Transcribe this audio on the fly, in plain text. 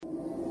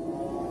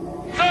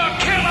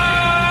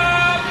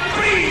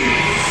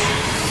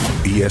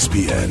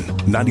ESPN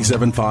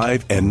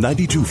 97.5 and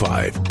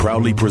 92.5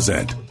 proudly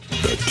present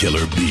the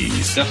Killer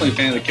Bees. Definitely a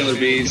fan of the Killer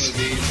Bees.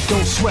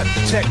 Don't sweat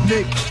the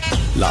technique.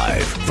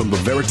 Live from the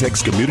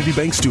Veritex Community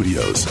Bank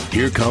Studios,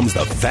 here comes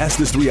the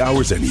fastest 3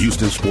 hours in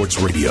Houston sports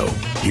radio.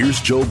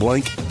 Here's Joe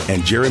Blank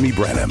and Jeremy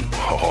Branham.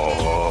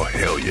 Oh,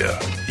 hell yeah.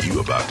 You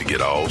about to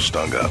get all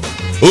stung up.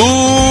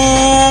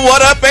 Ooh,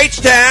 what up,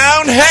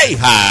 H-Town? Hey,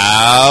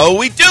 how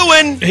we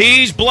doing?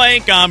 He's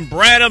Blank, I'm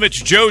Branham.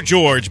 It's Joe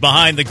George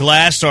behind the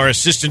glass, our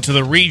assistant to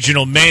the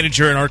regional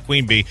manager and our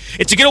queen bee.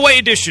 It's a getaway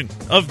edition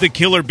of the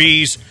Killer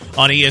Bees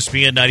on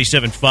ESPN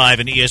 97.5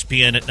 and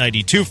ESPN at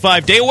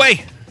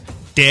 92.5.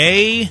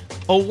 Day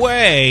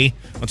away.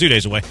 Well, 2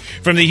 days away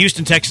from the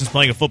Houston Texans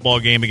playing a football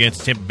game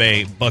against Tampa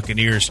Bay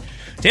Buccaneers.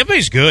 Tampa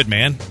Bay's good,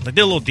 man. I did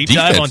a little deep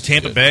dive on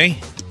Tampa Bay.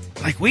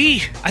 I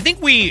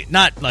think we,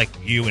 not like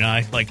you and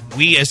I, like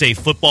we as a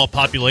football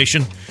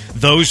population,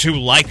 those who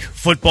like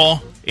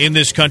football in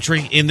this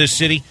country, in this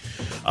city,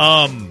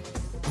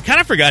 we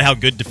kind of forgot how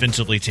good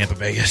defensively Tampa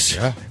Bay is.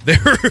 Yeah.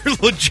 They're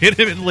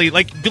legitimately,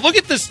 like, look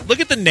at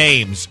the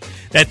names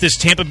that this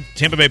Tampa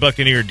Bay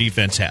Buccaneer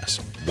defense has.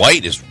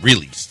 White is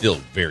really still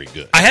very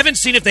good. I haven't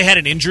seen if they had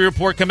an injury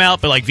report come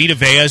out, but like Vita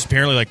Vea is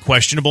apparently like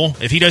questionable.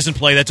 If he doesn't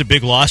play, that's a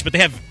big loss, but they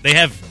have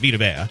Vita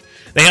Vea.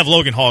 They have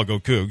Logan Hall, go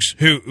Cougs,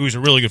 who's a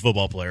really good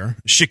football player.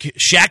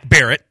 Shaq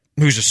Barrett,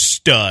 who's a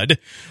stud.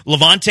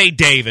 Levante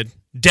David.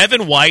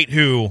 Devin White,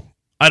 who,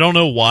 I don't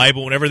know why,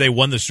 but whenever they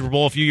won the Super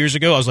Bowl a few years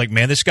ago, I was like,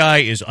 man, this guy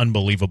is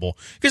unbelievable.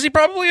 Because he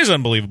probably is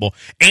unbelievable.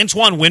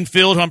 Antoine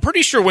Winfield, who I'm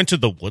pretty sure went to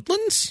the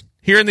Woodlands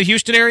here in the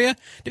Houston area.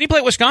 Did he play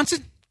at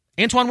Wisconsin?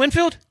 Antoine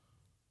Winfield?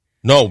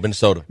 No,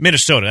 Minnesota.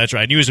 Minnesota, that's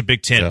right. He was a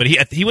Big Ten, but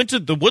he went to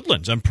the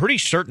Woodlands. I'm pretty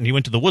certain he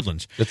went to the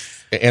Woodlands.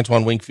 It's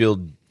Antoine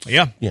Winfield.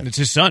 Yeah, it's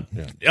his son.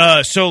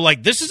 Yeah. So,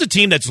 like, this is a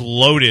team that's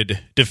loaded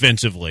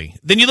defensively.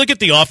 Then you look at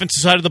the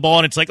offensive side of the ball,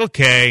 and it's like,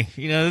 okay,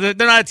 you know,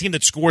 they're not a team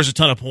that scores a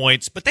ton of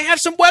points, but they have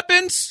some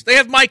weapons. They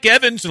have Mike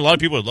Evans, and a lot of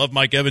people would love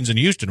Mike Evans in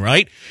Houston,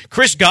 right?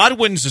 Chris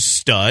Godwin's a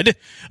stud.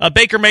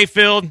 Baker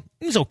Mayfield,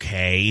 he's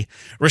okay.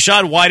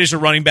 Rashad White is a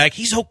running back.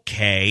 He's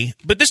okay.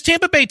 But this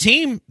Tampa Bay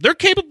team, they're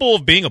capable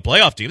of being a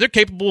playoff team. They're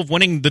capable of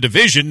winning the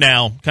division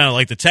now, kind of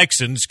like the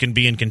Texans can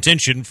be in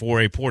contention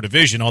for a poor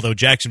division, although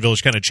Jacksonville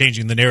is kind of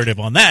changing the narrative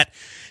on that.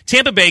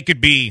 Tampa Bay could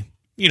be,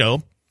 you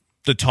know,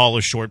 the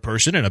tallest short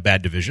person in a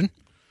bad division.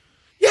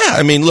 Yeah,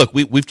 I mean, look,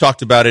 we've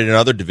talked about it in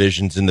other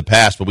divisions in the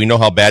past, but we know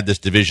how bad this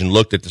division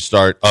looked at the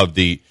start of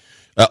the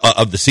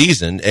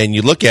season, and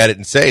you look at it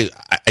and say,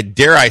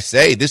 dare I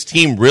say, this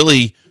team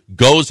really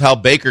goes how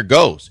Baker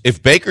goes.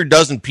 If Baker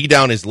doesn't pee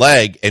down his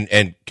leg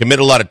and commit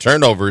a lot of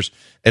turnovers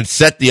and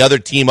set the other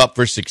team up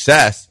for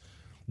success,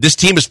 this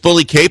team is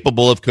fully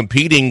capable of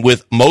competing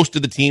with most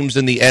of the teams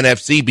in the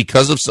NFC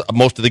because of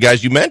most of the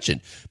guys you mentioned.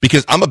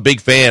 Because I'm a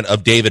big fan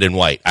of David and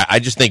White. I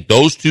just think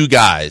those two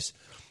guys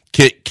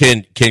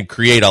can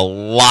create a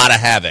lot of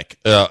havoc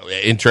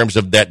in terms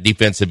of that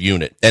defensive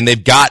unit. And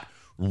they've got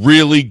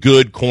really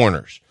good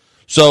corners.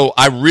 So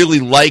I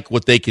really like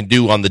what they can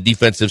do on the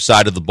defensive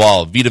side of the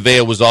ball. Vita Vea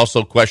was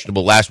also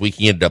questionable last week.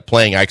 He ended up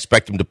playing. I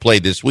expect him to play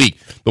this week.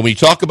 But when you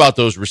talk about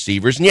those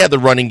receivers, and yeah, the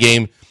running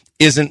game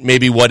isn't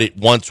maybe what it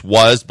once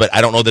was, but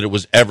I don't know that it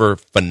was ever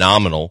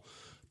phenomenal.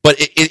 But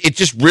it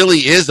just really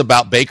is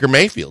about Baker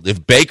Mayfield.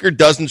 If Baker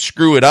doesn't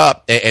screw it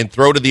up and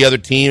throw to the other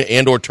team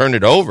and or turn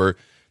it over,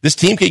 this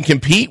team can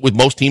compete with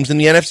most teams in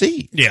the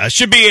NFC. Yeah, it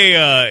should be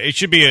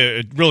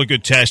a really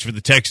good test for the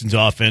Texans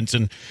offense.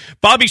 And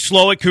Bobby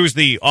Slowick, who's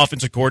the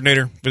offensive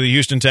coordinator for the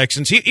Houston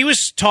Texans, he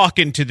was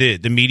talking to the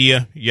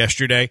media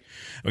yesterday.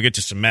 We'll get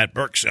to some Matt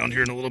Burke sound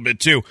here in a little bit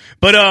too.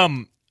 But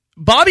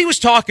Bobby was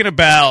talking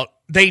about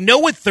they know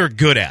what they're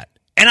good at.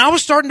 And I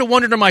was starting to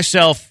wonder to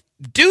myself,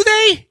 do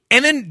they?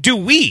 And then do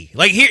we?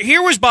 Like,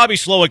 here was Bobby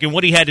Slowick and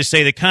what he had to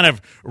say that kind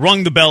of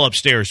rung the bell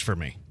upstairs for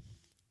me.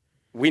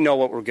 We know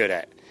what we're good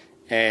at.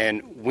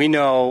 And we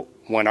know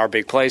when our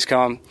big plays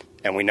come,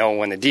 and we know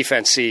when the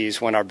defense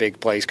sees when our big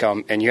plays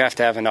come. And you have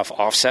to have enough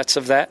offsets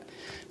of that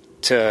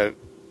to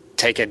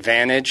take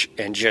advantage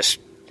and just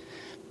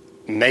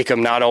make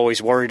them not always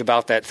worried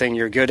about that thing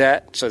you're good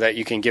at so that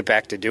you can get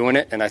back to doing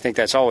it. And I think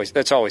that's always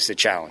the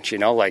challenge, you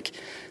know, like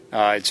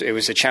it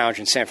was a challenge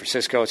in San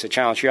Francisco. It's a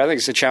challenge here. I think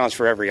it's a challenge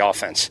for every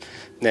offense.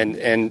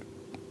 And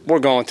we're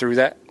going through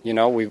that. You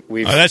know,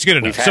 we've that's good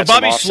enough. So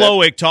Bobby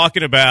Slowick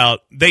talking about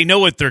they know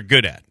what they're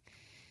good at.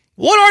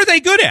 What are they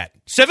good at?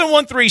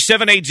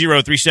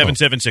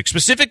 713-780-3776.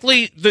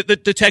 Specifically,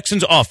 the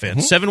Texans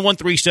offense.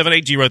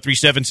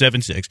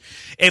 713-780-3776.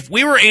 If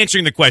we were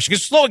answering the question,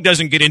 because Slowick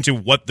doesn't get into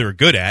what they're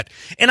good at,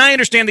 and I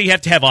understand that you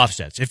have to have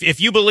offsets.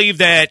 If you believe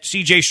that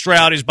C.J.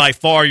 Stroud is by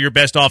far your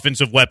best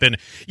offensive weapon,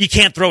 you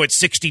can't throw it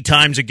 60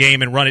 times a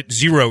game and run it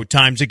 0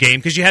 times a game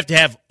because you have to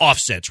have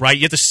offsets, right?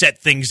 You have to set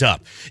things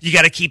up. You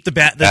got to keep the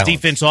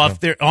defense on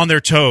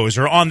their toes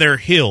or on their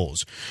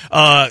heels.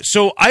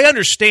 So I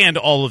understand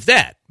all of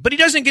that. but he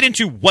doesn't get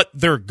into what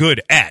they're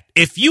good at.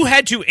 If you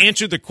had to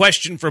answer the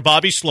question for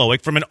Bobby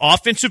Slowick from an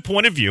offensive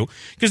point of view,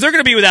 because they're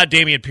going to be without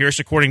Dameon Pierce,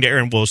 according to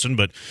Aaron Wilson,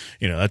 but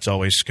that's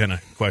always kind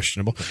of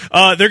questionable.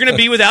 They're going to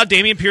be without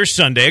Dameon Pierce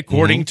Sunday,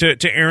 according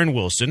to Aaron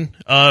Wilson.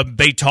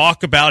 They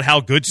talk about how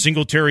good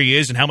Singletary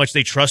is and how much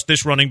they trust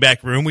this running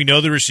back room. We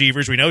know the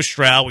receivers. We know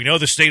Stroud. We know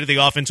the state of the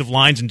offensive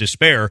line's in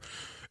despair.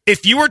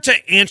 If you were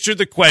to answer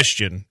the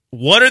question,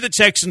 what are the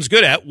Texans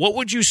good at, what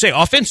would you say,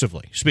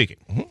 offensively speaking?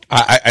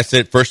 I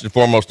said, first and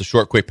foremost, the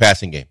short, quick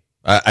passing game.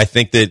 I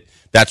think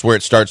that's where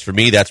it starts for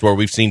me. That's where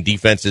we've seen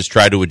defenses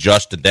try to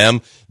adjust to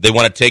them. They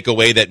want to take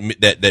away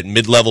that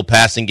mid-level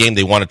passing game.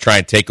 They want to try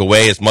and take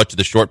away as much of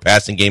the short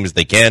passing game as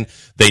they can.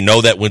 They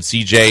know that when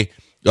CJ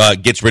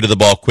gets rid of the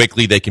ball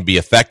quickly, they can be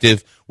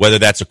effective, whether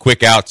that's a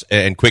quick outs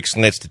and quick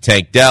slants to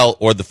Tank Dell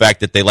or the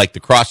fact that they like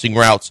the crossing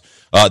routes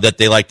that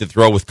they like to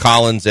throw with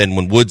Collins, and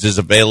when Woods is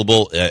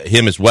available,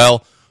 him as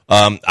well.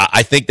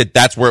 I think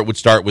that's where it would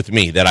start with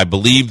me, that I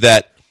believe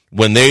that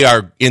when they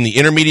are in the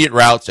intermediate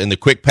routes and the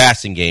quick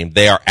passing game,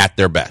 they are at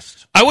their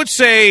best. I would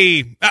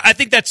say, I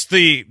think that's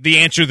the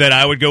answer that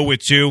I would go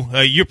with, too.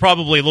 You're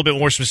probably a little bit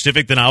more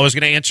specific than I was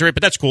going to answer it,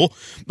 but that's cool.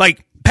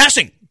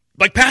 Passing.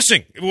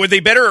 Were they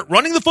better at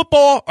running the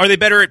football? Or are they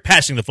better at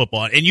passing the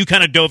football? And you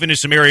kind of dove into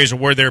some areas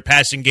where their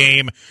passing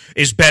game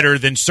is better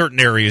than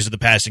certain areas of the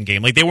passing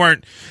game. They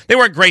weren't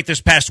great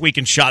this past week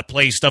in shot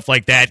plays, stuff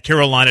like that.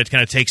 Carolina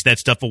kind of takes that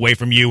stuff away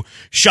from you.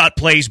 Shot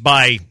plays,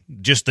 by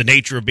just the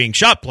nature of being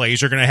shot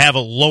plays, are going to have a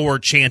lower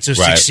chance of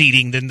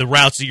succeeding than the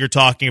routes that you're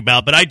talking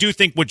about. But I do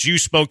think what you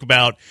spoke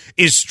about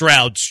is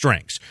Stroud's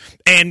strengths.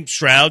 And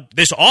Stroud,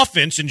 this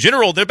offense in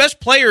general, their best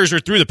players are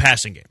through the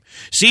passing game.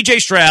 C.J.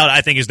 Stroud,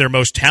 I think, is their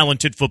most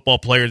talented football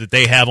player that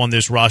they have on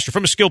this roster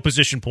from a skill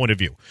position point of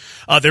view.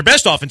 Their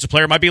best offensive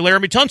player might be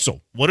Laramie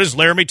Tunsil. What does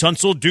Laramie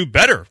Tunsil do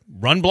better?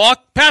 Run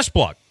block, pass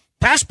block.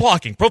 Pass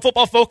blocking. Pro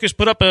Football Focus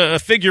put up a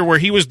figure where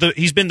he's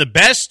been the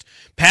best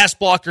pass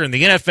blocker in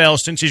the NFL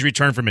since he's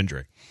returned from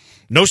injury.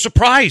 No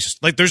surprise.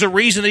 There's a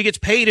reason that he gets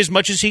paid as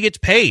much as he gets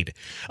paid.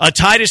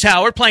 Titus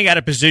Howard playing out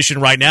of position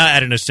right now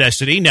at a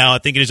necessity. Now, I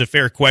think it is a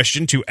fair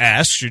question to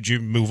ask, should you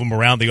move him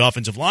around the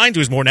offensive line to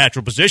his more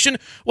natural position?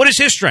 What is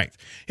his strength?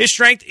 His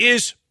strength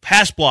is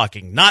pass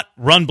blocking, not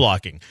run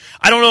blocking.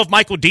 I don't know if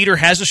Michael Dieter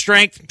has a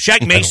strength.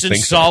 Shaq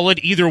Mason's solid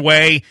either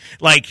way.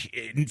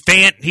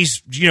 Fant,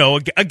 he's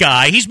a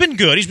guy. He's been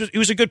good. He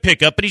was a good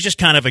pickup, but he's just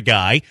kind of a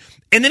guy.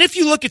 And then if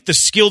you look at the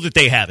skill that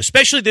they have,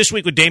 especially this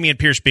week with Dameon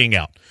Pierce being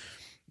out,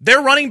 their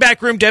running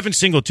back room, Devin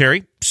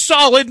Singletary,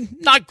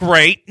 solid, not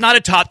great, not a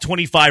top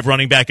 25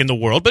 running back in the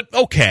world, but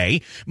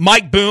okay.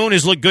 Mike Boone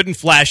has looked good in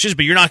flashes,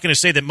 but you're not going to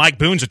say that Mike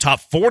Boone's a top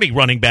 40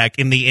 running back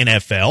in the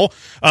NFL.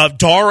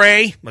 Dare,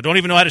 I don't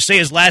even know how to say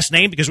his last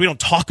name because we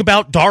don't talk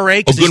about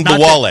Dare.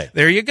 Ogunbowale.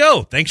 There you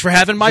go. Thanks for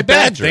having my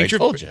badge. I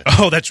told you.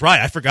 Oh, that's right.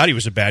 I forgot he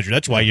was a Badger.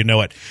 That's why you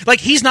know it.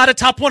 He's not a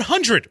top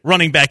 100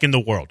 running back in the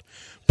world.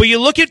 But you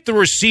look at the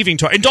receiving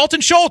target, and Dalton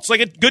Schultz,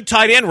 a good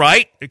tight end,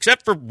 right?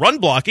 Except for run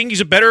blocking,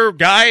 he's a better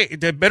guy,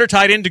 a better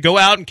tight end to go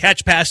out and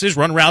catch passes,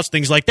 run routes,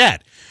 things like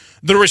that.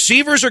 The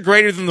receivers are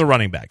greater than the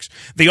running backs.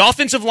 The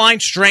offensive line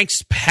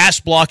strengths pass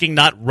blocking,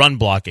 not run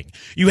blocking.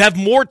 You have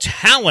more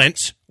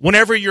talent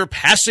whenever you're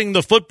passing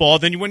the football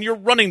than when you're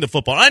running the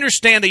football. I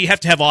understand that you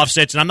have to have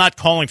offsets, and I'm not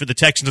calling for the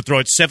Texans to throw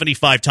it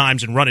 75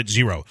 times and run it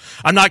 0.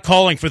 I'm not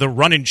calling for the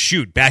run and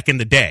shoot back in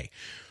the day.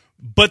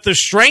 But the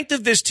strength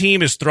of this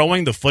team is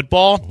throwing the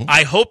football. Mm-hmm.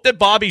 I hope that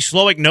Bobby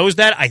Slowick knows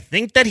that. I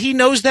think that he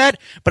knows that.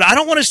 But I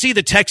don't want to see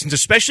the Texans,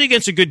 especially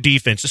against a good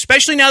defense,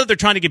 especially now that they're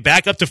trying to get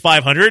back up to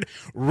 500,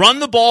 run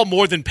the ball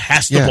more than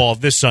pass the ball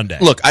this Sunday.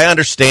 Look, I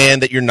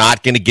understand that you're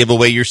not going to give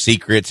away your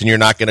secrets and you're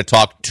not going to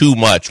talk too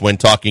much when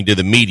talking to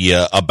the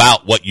media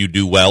about what you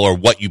do well or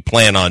what you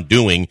plan on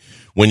doing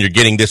when you're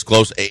getting this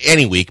close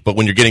any week, but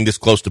when you're getting this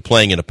close to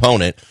playing an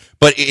opponent.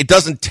 But it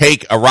doesn't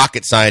take a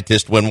rocket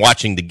scientist when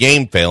watching the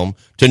game film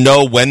to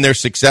know when they're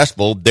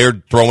successful,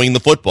 they're throwing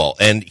the football.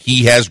 And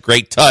he has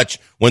great touch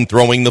when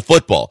throwing the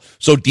football.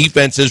 So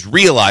defenses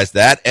realize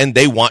that, and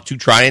they want to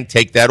try and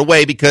take that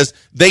away because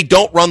they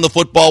don't run the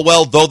football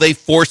well, though they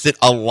force it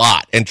a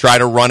lot and try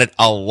to run it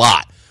a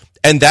lot.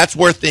 And that's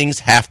where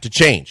things have to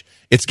change.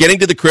 It's getting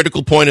to the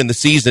critical point in the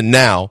season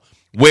now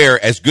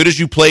where, as good as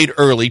you played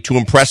early to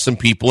impress some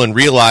people and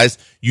realize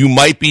you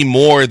might be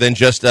more than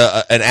just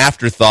an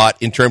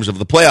afterthought in terms of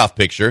the playoff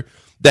picture,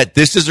 that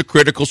this is a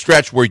critical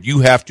stretch where you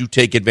have to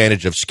take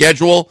advantage of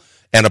schedule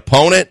and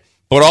opponent,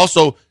 but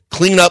also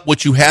clean up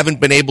what you haven't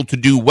been able to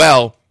do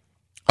well,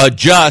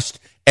 adjust,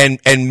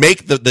 and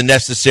make the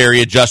necessary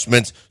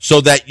adjustments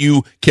so that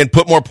you can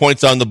put more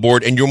points on the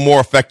board and you're more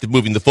effective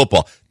moving the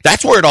football.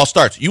 That's where it all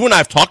starts. You and I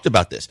have talked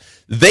about this.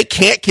 They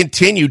can't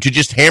continue to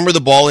just hammer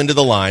the ball into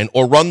the line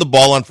or run the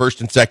ball on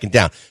first and second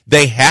down.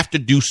 They have to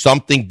do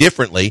something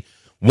differently.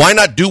 Why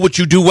not do what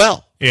you do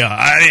well?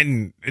 Yeah,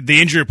 and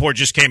the injury report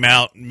just came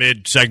out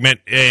mid-segment,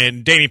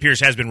 and Dameon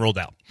Pierce has been ruled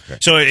out. Okay.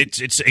 So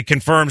it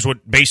confirms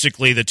what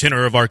basically the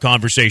tenor of our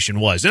conversation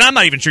was. And I'm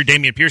not even sure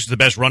Dameon Pierce is the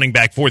best running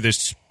back for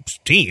this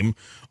team.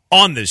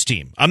 on this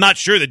team. I'm not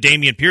sure that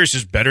Dameon Pierce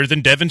is better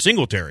than Devin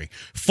Singletary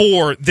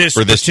for this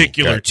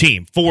particular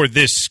team, for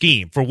this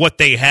scheme, for what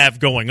they have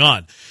going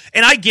on.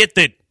 And I get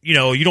that, you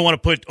don't want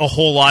to put a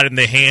whole lot in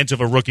the hands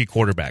of a rookie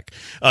quarterback.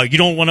 You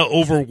don't want to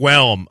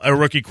overwhelm a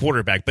rookie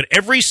quarterback. But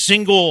every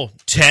single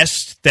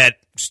test that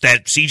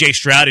C.J.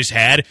 Stroud has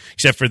had,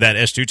 except for that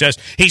S2 test,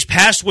 he's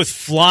passed with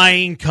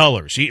flying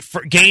colors.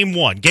 For game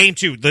 1, game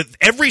 2,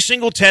 every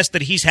single test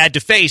that he's had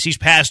to face, he's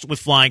passed with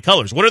flying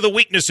colors. What are the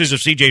weaknesses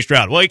of C.J.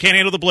 Stroud? Well, he can't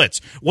handle the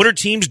blitz. What are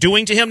teams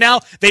doing to him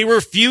now? They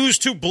refuse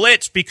to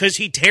blitz because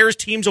he tears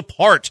teams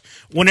apart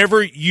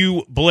whenever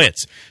you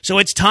blitz. So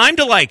it's time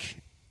to,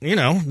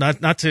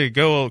 not to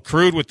go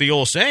crude with the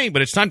old saying,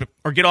 but it's time to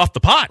get off the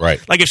pot. Right.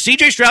 Like if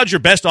C.J. Stroud's your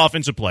best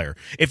offensive player,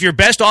 if your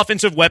best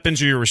offensive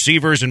weapons are your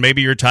receivers and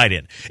maybe your tight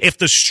end, if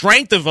the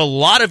strength of a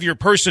lot of your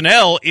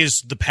personnel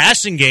is the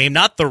passing game,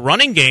 not the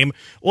running game,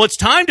 well, it's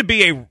time to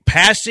be a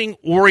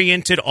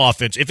passing-oriented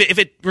offense. If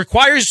it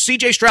requires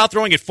C.J. Stroud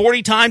throwing it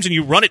 40 times and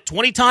you run it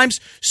 20 times,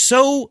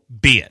 so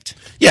be it.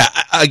 Yeah,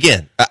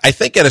 again, I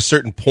think at a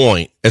certain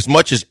point, as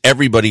much as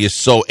everybody is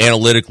so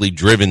analytically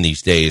driven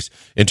these days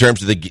in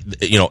terms of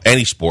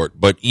any sport,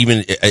 but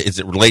even as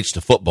it relates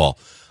to football,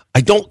 I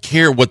don't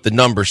care what the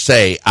numbers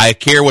say. I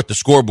care what the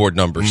scoreboard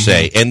numbers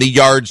say and the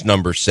yards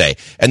numbers say.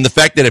 And the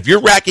fact that if you're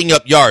racking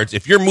up yards,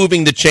 if you're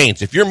moving the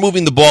chains, if you're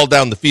moving the ball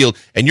down the field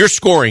and you're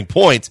scoring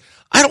points,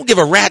 I don't give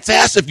a rat's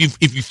ass if you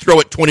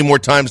throw it 20 more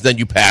times than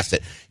you pass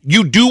it.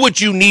 You do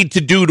what you need to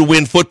do to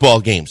win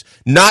football games,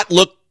 not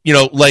look,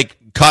 like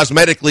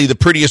cosmetically the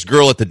prettiest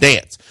girl at the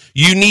dance.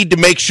 You need to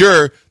make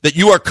sure that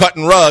you are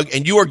cutting rug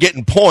and you are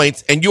getting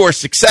points and you are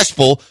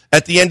successful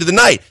at the end of the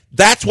night.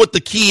 That's what the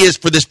key is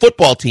for this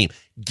football team.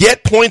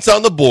 Get points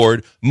on the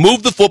board,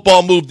 move the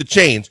football, move the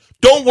chains.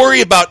 Don't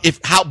worry about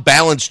how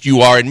balanced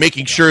you are and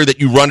making sure that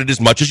you run it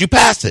as much as you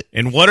pass it.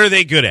 And what are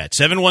they good at?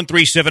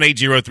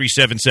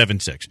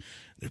 713-780-3776.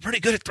 They're pretty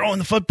good at throwing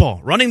the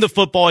football. Running the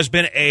football has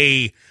been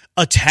a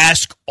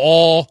task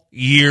all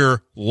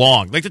year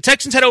long. Like the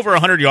Texans had over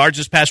 100 yards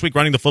this past week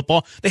running the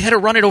football. They had to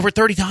run it over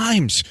 30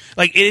 times.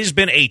 Like it has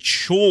been a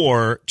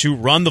chore to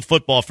run the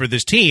football for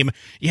this team.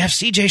 You have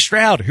C.J.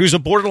 Stroud, who's a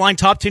borderline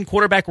top 10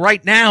 quarterback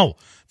right now.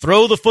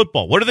 Throw the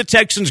football. What are the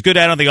Texans good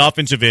at on the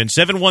offensive end?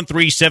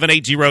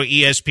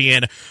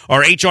 713-780-ESPN,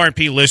 our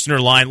HRP listener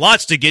line.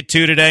 Lots to get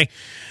to today.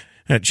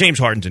 James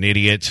Harden's an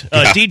idiot.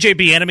 DJ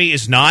Bieniemy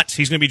is not.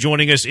 He's going to be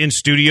joining us in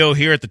studio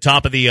here at the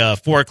top of the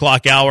 4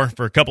 o'clock hour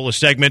for a couple of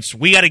segments.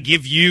 We got to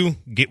give you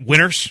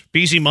winners.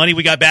 BZ Money,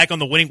 we got back on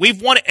the winning.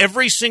 We've won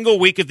every single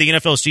week of the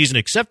NFL season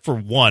except for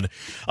one.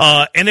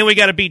 And then we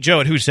got to beat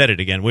Joe at Who Said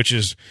It Again, which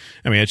is,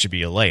 that should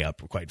be a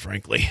layup, quite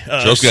frankly.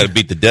 Joe's got to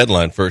beat the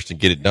deadline first and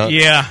get it done.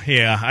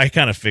 Yeah. I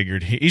kind of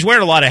figured. He's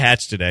wearing a lot of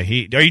hats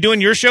today. Are you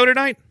doing your show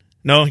tonight?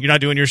 No, you're not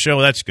doing your show?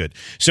 That's good.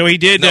 So he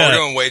did. No, we're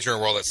doing Wagering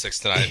World at 6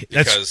 tonight,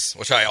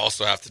 which I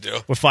also have to do.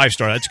 With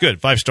 5-star. That's good.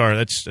 5-star.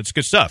 That's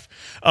good stuff.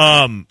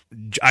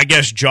 I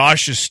guess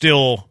Josh is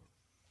still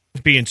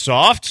being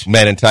soft.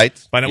 Man in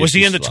tights. Was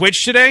he in the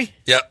Twitch today?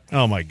 Yep.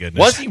 Oh, my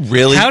goodness. Was he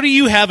really? How do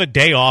you have a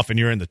day off and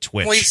you're in the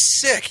Twitch? Well, he's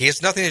sick. He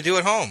has nothing to do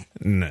at home.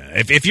 No.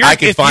 I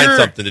can find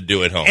something to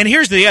do at home. And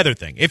here's the other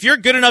thing. If you're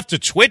good enough to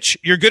Twitch,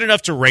 you're good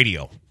enough to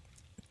radio.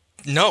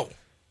 No.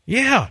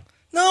 Yeah.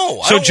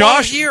 No, so I don't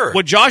want to hear.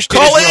 What Josh did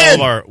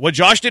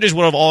is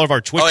what all of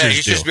our Twitchers do. Oh yeah,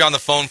 you should just be on the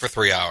phone for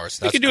 3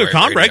 hours. We can do a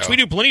Comrex. We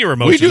do plenty of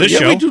remotes we do, this yeah,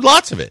 show. We do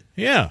lots of it.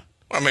 Yeah.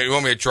 You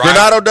want me to drive?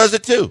 Renato does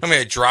it too. Want me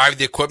to drive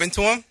the equipment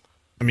to him?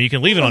 You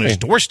can leave it on his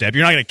doorstep.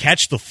 You're not going to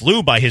catch the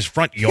flu by his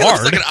front yard.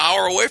 It's like an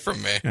hour away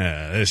from me.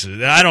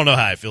 I don't know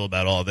how I feel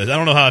about all this. I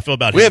don't know how I feel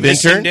about his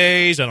missing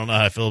days. I don't know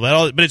how I feel about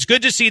all. But it's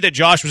good to see that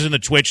Josh was in the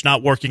Twitch,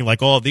 not working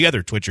like all of the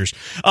other Twitchers.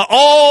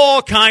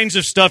 All kinds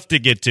of stuff to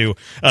get to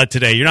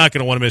today. You're not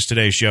going to want to miss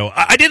today's show.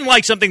 I didn't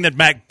like something that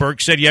Mac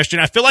Burke said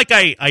yesterday. I feel like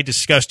I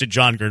disgusted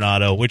John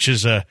Granado, which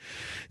is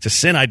it's a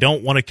sin I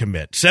don't want to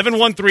commit.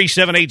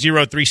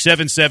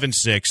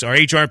 713-780-3776, our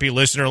HRP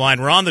listener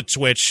line. We're on the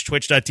Twitch,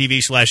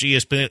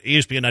 twitch.tv/ESPN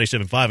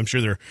 97.5. I'm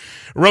sure they're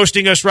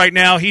roasting us right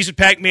now. He's at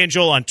Pac-Man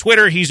Joel on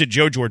Twitter. He's at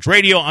Joe George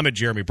Radio. I'm at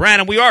Jeremy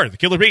Branham. We are the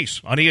Killer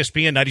Bees on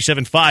ESPN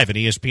 97.5 and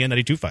ESPN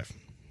 92.5.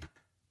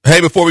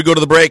 Hey, before we go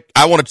to the break,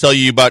 I want to tell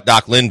you about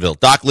Doc Linville.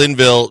 Doc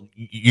Linville,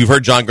 you've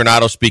heard John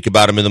Granado speak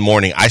about him in the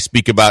morning. I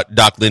speak about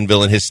Doc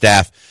Linville and his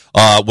staff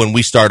when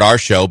we start our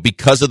show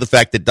because of the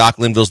fact that Doc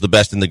Linville's the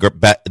best in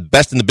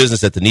the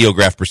business at the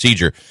NeoGraft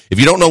procedure. If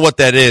you don't know what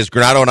that is,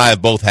 Granado and I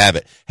have both have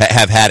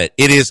had it.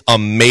 It is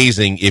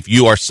amazing if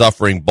you are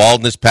suffering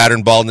baldness,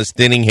 pattern baldness,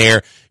 thinning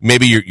hair.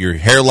 Maybe your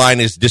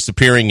hairline is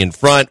disappearing in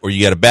front, or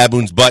you got a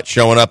baboon's butt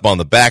showing up on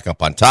the back,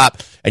 up on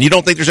top, and you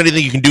don't think there's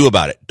anything you can do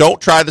about it.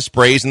 Don't try the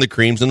sprays and the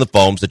creams and the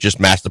foams that just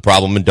mask the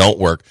problem and don't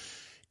work.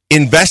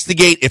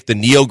 Investigate if the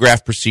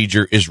NeoGraft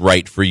procedure is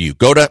right for you.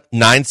 Go to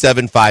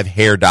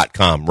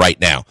 975hair.com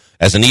right now.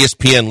 As an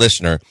ESPN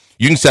listener,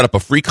 you can set up a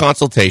free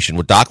consultation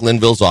with Doc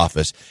Linville's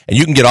office, and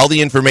you can get all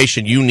the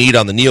information you need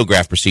on the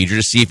NeoGraft procedure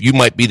to see if you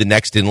might be the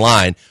next in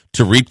line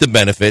to reap the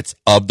benefits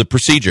of the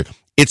procedure.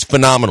 It's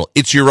phenomenal.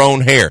 It's your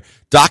own hair.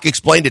 Doc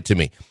explained it to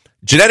me.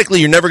 Genetically,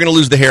 you're never going to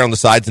lose the hair on the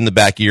sides and the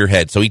back of your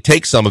head. So he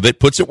takes some of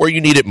it, puts it where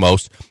you need it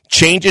most,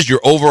 changes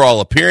your overall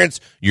appearance,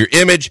 your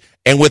image,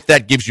 and with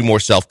that gives you more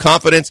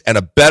self-confidence and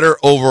a better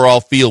overall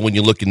feel when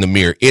you look in the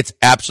mirror. It's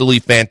absolutely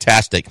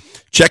fantastic.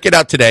 Check it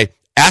out today.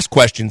 Ask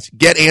questions,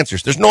 get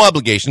answers. There's no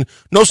obligation,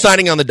 no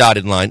signing on the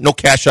dotted line, no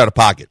cash out of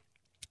pocket.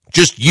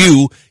 Just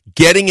you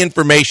getting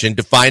information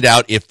to find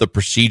out if the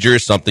procedure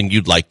is something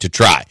you'd like to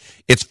try.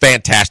 It's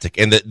fantastic.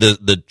 And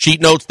the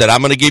cheat notes that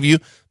I'm going to give you,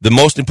 the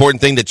most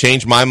important thing that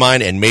changed my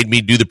mind and made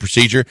me do the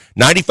procedure,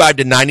 95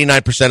 to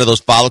 99% of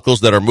those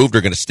follicles that are moved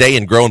are going to stay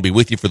and grow and be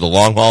with you for the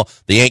long haul.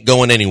 They ain't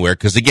going anywhere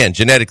because, again,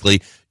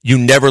 genetically, you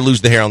never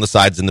lose the hair on the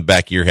sides and the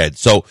back of your head.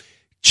 So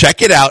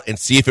check it out and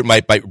see if it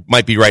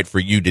might be right for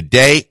you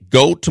today.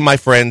 Go to my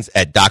friends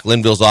at Doc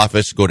Linville's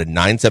office. Go to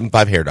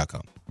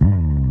 975hair.com.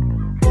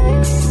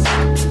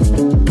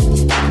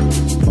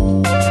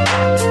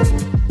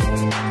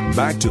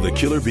 Back to the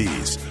Killer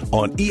Bees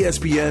on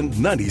ESPN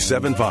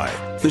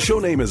 97.5. The show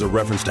name is a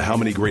reference to how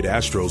many great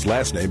Astros'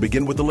 last name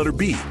begin with the letter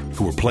B,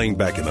 who were playing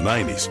back in the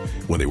 90s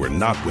when they were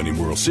not winning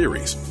World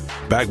Series.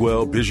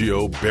 Bagwell,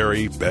 Biggio,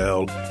 Barry,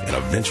 Bell, and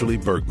eventually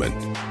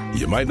Bergman.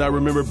 You might not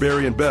remember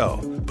Barry and Bell,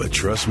 but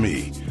trust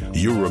me,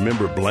 you'll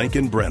remember Blank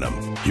and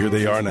Brenham. Here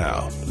they are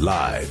now,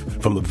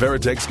 live from the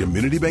Veritex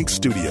Community Bank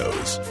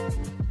Studios.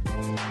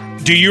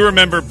 Do you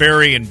remember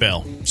Barry and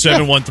Bell?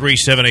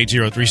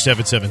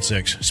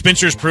 713-780-3776.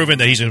 Spencer's proven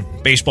that he's a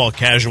baseball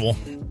casual.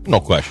 No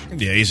question.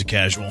 Yeah, he's a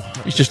casual.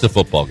 He's just a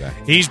football guy.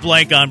 He's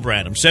blank on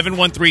Branham.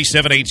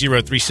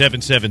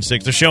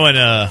 713-780-3776. They're showing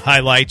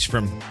highlights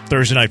from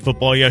Thursday Night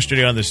Football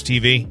yesterday on this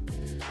TV.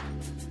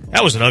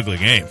 That was an ugly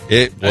game.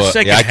 It was.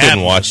 Yeah, I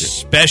couldn't watch it.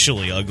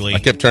 Especially ugly. I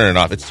kept turning it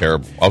off. It's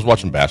terrible. I was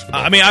watching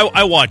basketball. I mean,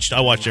 I watched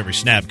every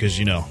snap because,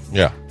 you know.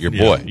 Yeah, your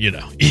boy. You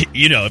know.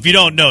 If you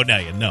don't know, now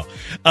you know.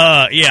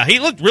 Yeah, he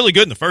looked really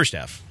good in the first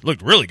half.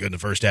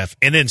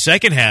 And then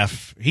second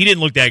half, he didn't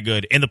look that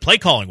good. And the play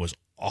calling was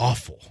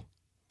awful.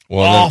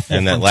 Well, awful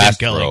and that last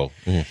throw.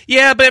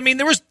 Yeah, but I mean,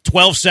 there was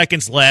 12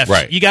 seconds left.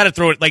 Right. You got to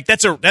throw it like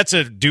that's an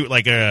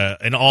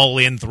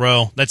all-in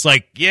throw. That's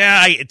like, you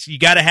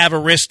got to have a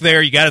risk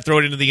there. You got to throw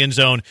it into the end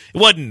zone. It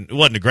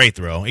wasn't a great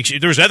throw.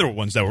 There's other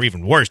ones that were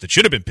even worse that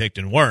should have been picked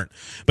and weren't.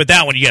 But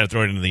that one, you got to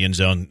throw it into the end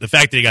zone. The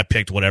fact that he got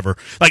picked, whatever.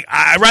 Like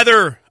I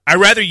rather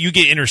you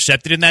get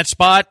intercepted in that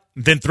spot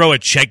than throw a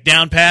check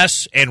down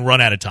pass and run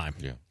out of time.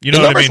 Yeah. You know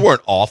the what I numbers mean?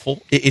 weren't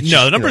awful.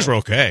 The numbers were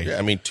okay. Yeah,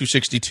 I mean,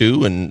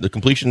 262 and the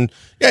completion.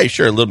 Yeah,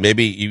 sure. A little.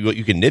 Maybe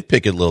you can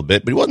nitpick it a little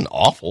bit, but he wasn't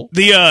awful.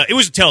 It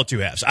was a tale of two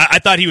halves. I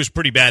thought he was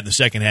pretty bad in the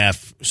second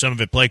half. Some of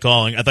it play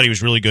calling. I thought he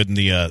was really good in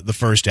the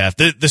first half.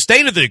 The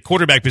state of the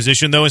quarterback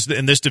position though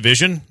in this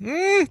division,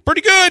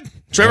 pretty good.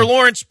 Trevor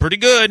Lawrence, pretty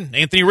good.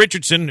 Anthony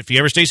Richardson, if he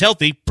ever stays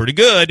healthy, pretty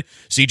good.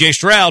 C.J.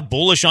 Stroud,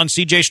 bullish on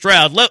C.J.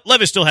 Stroud.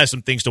 Levis still has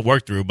some things to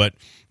work through, but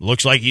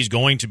looks like he's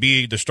going to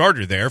be the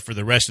starter there for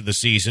the rest of the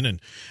season and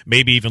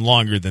maybe even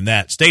longer than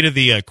that. State of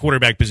the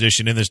quarterback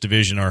position in this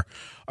division are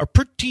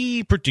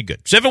pretty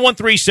good.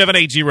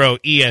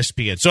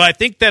 713-780-ESPN. So I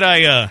think that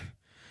I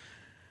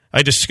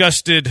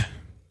disgusted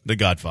The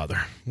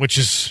Godfather, which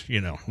is,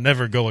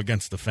 never go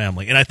against the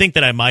family. And I think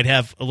that I might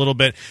have a little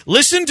bit.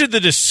 Listen to the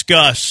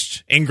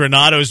disgust in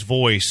Granado's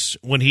voice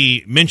when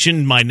he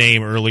mentioned my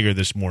name earlier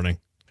this morning.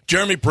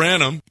 Jeremy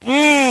Branham.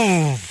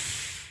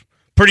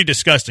 Pretty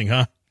disgusting,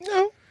 huh?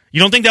 No. You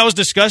don't think that was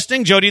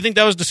disgusting? Joe, do you think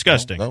that was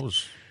disgusting? No, that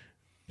was...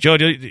 Joe,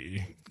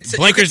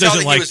 Blankers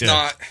doesn't like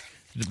that.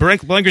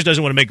 Blankers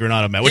doesn't want to make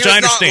Granado mad, which I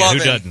understand.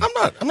 Who doesn't?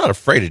 I'm not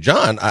afraid of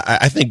John.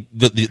 I think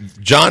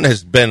John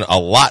has been a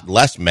lot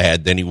less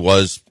mad than he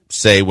was,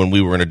 say, when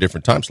we were in a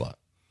different time slot.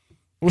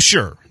 Well,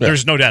 sure. Yeah.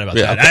 There's no doubt about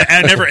that.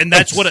 I never, and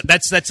that's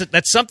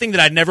something that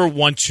I never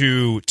want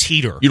to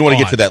teeter. You don't want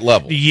to get to that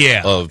level.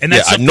 Yeah, and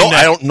that's something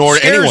I don't. Nor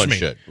anyone me.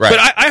 Should. Right. But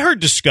I heard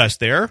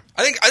disgust there.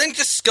 I think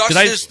disgust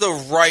is the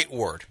right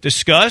word.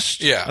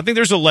 Disgust. Yeah. I think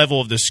there's a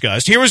level of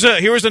disgust. Here was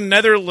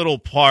another little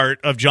part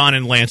of John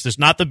and Lance. This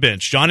not the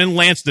bench. John and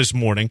Lance this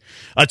morning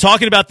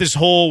talking about this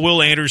whole Will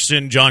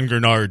Anderson, John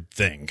Gernard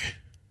thing.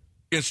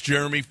 Against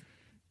Jeremy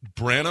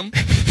Branham.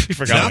 You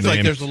forgot Sounds my like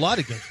name. there's a lot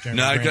against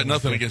Jeremy. No, I've got Branham.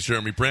 nothing against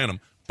Jeremy Branham.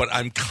 But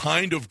I'm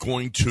kind of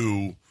going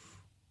to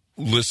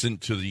listen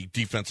to the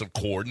defensive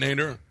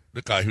coordinator,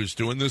 the guy who's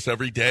doing this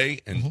every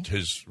day and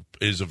is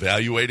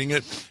evaluating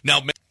it.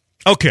 Now,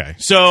 okay,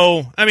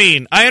 so, I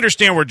mean, I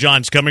understand where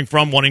John's coming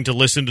from, wanting to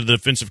listen to the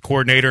defensive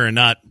coordinator and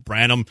not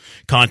Branham,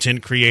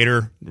 content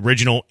creator,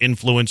 original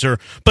influencer.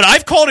 But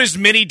I've called as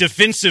many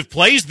defensive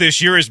plays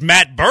this year as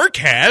Matt Burke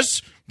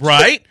has,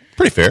 right?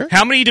 Pretty fair.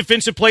 How many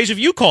defensive plays have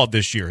you called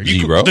this year?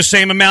 Zero. The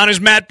same amount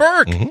as Matt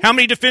Burke. How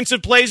many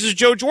defensive plays has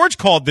Joe George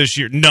called this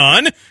year?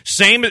 None.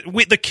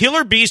 The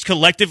Killer Bees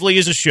collectively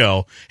as a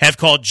show have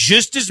called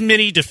just as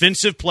many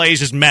defensive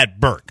plays as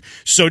Matt Burke.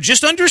 So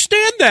just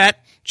understand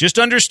that.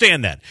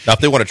 Now, if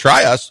they want to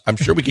try us, I'm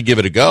sure we could give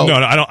it a go. No,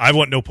 I don't. I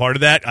want no part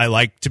of that. I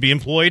like to be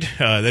employed.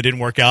 That didn't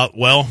work out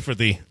well for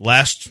the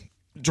last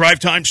drive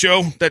time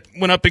show that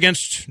went up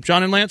against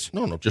John and Lance.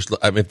 No. Just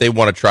if they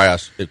want to try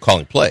us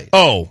calling plays.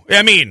 Oh,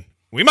 I mean,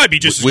 We might be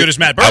just as good as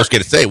Matt Burke. I was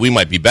going to say, we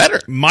might be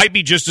better. Might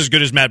be just as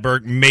good as Matt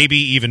Burke, maybe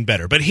even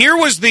better. But here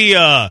was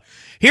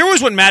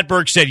what Matt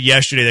Burke said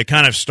yesterday that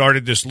kind of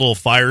started this little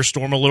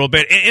firestorm a little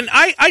bit. And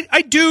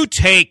I do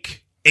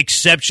take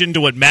exception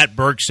to what Matt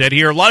Burke said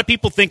here. A lot of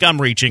people think I'm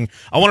reaching.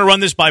 I want to run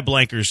this by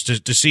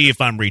Blankers to see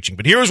if I'm reaching.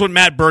 But here was what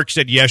Matt Burke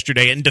said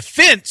yesterday in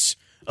defense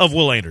of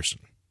Will Anderson.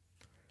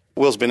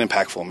 Will's been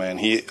impactful, man.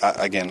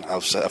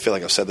 I feel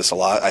like I've said this a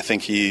lot. I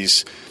think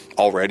he's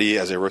already,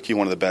 as a rookie,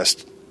 one of the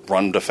best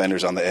run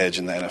defenders on the edge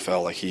in the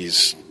NFL. Like,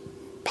 he's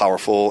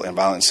powerful and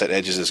violent, set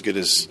edges as good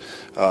as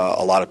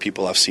a lot of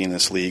people I've seen in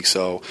this league.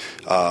 So,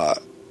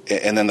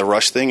 and then the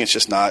rush thing, it's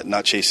just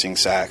not chasing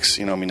sacks.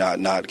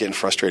 Not getting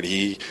frustrated.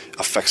 He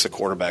affects the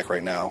quarterback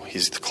right now.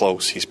 He's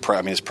close. His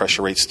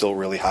pressure rate's still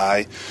really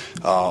high,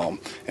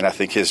 and I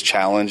think his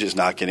challenge is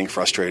not getting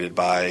frustrated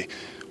by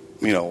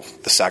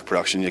the sack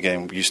production.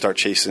 Again, you start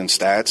chasing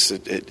stats,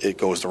 it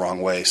goes the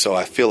wrong way. So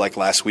I feel like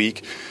last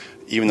week,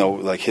 even though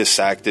like his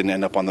sack didn't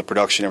end up on the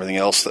production, everything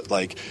else, that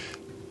like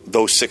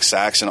those 6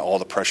 sacks and all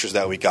the pressures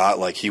that we got,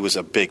 like he was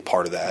a big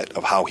part of that,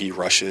 of how he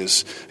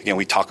rushes. Again,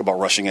 we talk about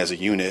rushing as a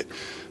unit,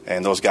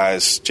 and those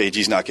guys,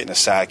 JG's not getting a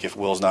sack if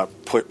Will's not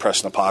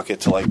pressing the pocket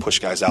to like push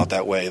guys out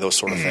that way, those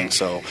sort of things.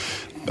 So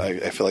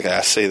I feel like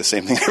I say the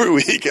same thing every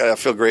week. I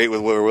feel great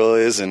with where Will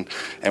is and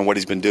what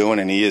he's been doing,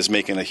 and he is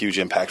making a huge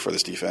impact for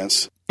this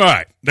defense. All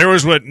right, there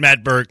was what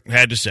Matt Burke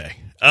had to say.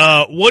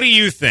 What do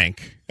you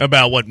think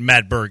about what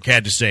Matt Burke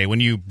had to say when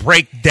you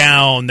break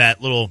down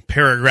that little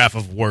paragraph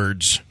of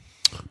words?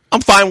 I'm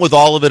fine with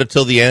all of it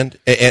until the end,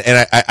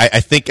 and I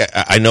think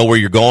I know where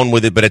you're going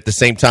with it, but at the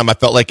same time, I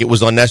felt like it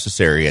was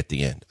unnecessary at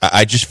the end.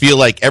 I just feel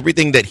like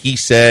everything that he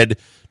said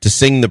to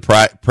sing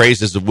the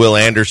praises of Will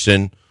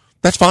Anderson,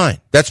 that's fine.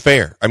 That's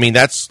fair. I mean,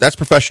 that's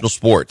professional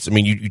sports. I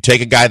mean, you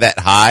take a guy that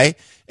high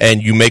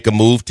and you make a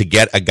move to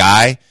get a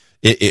guy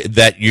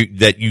that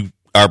you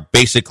are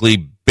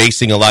basically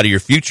basing a lot of your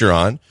future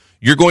on.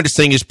 You're going to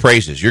sing his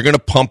praises. You're going to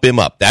pump him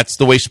up. That's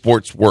the way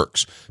sports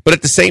works. But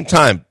at the same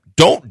time,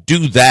 don't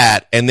do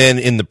that and then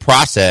in the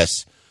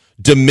process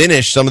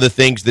diminish some of the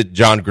things that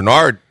John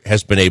Grenard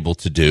has been able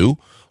to do.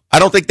 I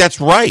don't think that's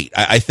right.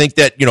 I think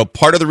that,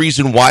 part of the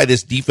reason why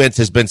this defense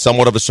has been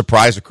somewhat of a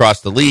surprise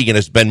across the league and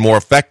has been more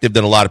effective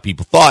than a lot of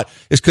people thought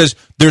is because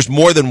there's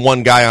more than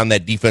one guy on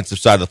that defensive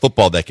side of the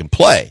football that can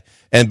play.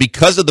 And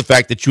because of the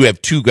fact that you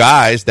have 2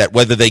 guys that,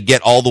 whether they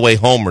get all the way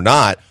home or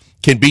not,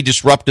 can be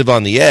disruptive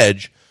on the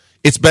edge,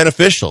 it's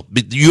beneficial.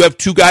 You have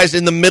 2 guys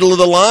in the middle of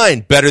the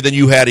line better than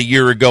you had a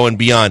year ago and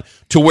beyond,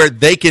 to where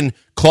they can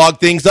clog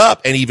things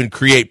up and even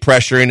create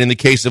pressure, and in the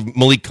case of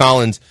Malik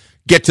Collins,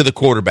 get to the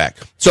quarterback.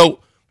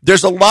 So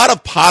there's a lot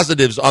of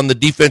positives on the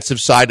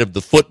defensive side of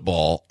the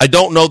football. I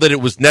don't know that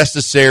it was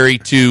necessary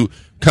to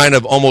kind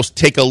of almost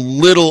take a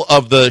little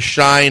of the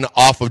shine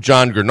off of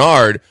John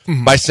Grenard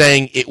by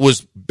saying it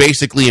was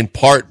basically in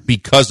part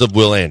because of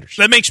Will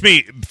Anderson. That makes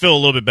me feel a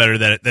little bit better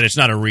that it's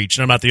not a reach,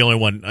 and I'm not the only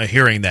one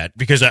hearing that,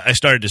 because I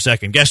started to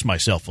second-guess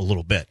myself a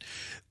little bit.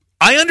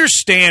 I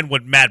understand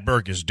what Matt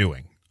Burke is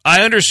doing.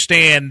 I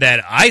understand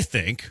that. I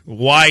think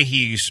why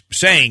he's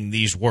saying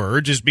these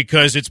words is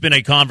because it's been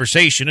a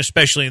conversation,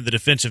 especially in the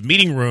defensive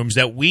meeting rooms,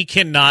 that we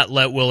cannot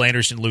let Will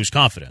Anderson lose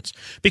confidence.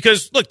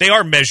 Because, look, they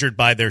are measured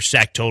by their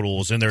sack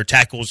totals and their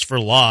tackles for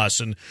loss,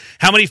 and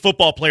how many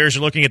football players are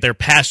looking at their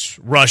pass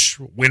rush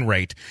win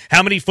rate.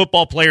 How many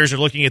football players are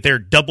looking at their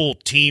double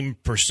team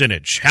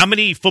percentage. How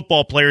many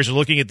football players are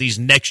looking at these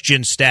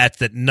next-gen stats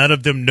that none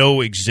of them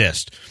know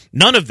exist.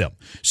 None of them.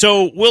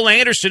 So Will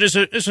Anderson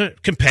is a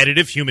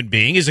competitive human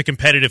being. Is a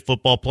competitive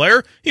football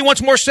player. He wants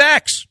more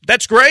sacks.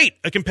 That's great.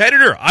 A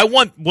competitor. I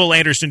want Will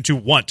Anderson to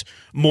want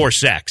more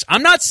sacks.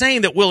 I'm not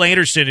saying that Will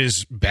Anderson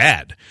is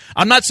bad.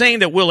 I'm not saying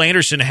that Will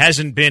Anderson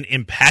hasn't been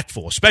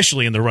impactful,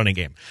 especially in the running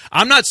game.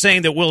 I'm not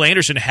saying that Will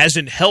Anderson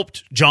hasn't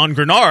helped John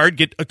Grenard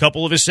get a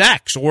couple of his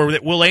sacks, or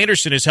that Will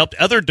Anderson has helped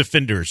other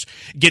defenders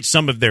get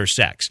some of their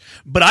sacks.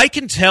 But I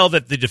can tell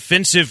that the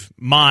defensive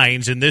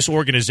minds in this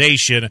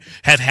organization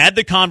have had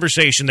the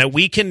conversation that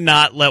we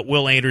cannot let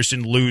Will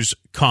Anderson lose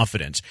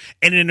confidence.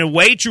 And in a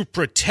way to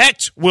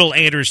protect Will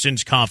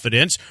Anderson's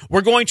confidence,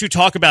 we're going to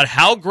talk about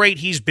how great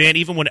he's been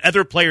even when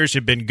other players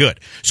have been good.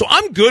 So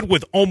I'm good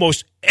with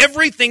almost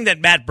everything that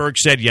Matt Burke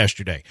said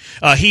yesterday.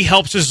 He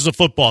helps us as a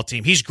football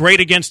team. He's great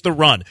against the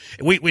run.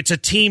 It's a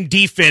team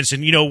defense,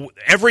 and,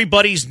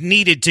 everybody's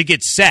needed to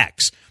get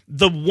sacks.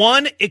 The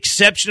one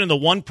exception and the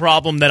one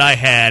problem that I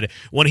had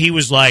when he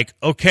was like,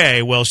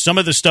 okay, well, some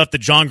of the stuff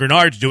that John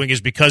Grenard's doing is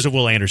because of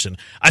Will Anderson.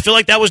 I feel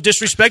like that was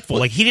disrespectful.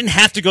 Like, he didn't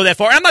have to go that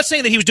far. I'm not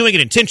saying that he was doing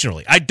it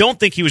intentionally. I don't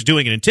think he was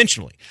doing it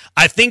intentionally.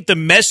 I think the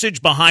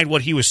message behind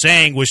what he was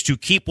saying was to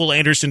keep Will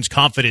Anderson's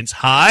confidence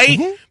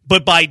high,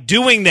 but by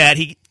doing that,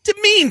 he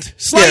demeaned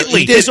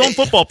slightly his own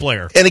football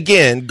player. And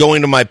again,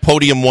 going to my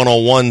podium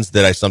 101s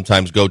that I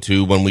sometimes go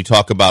to when we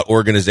talk about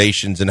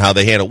organizations and how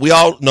they handle, we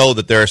all know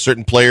that there are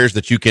certain players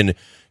that you can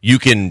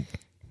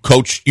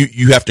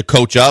you have to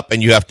coach up,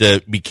 and you have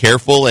to be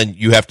careful, and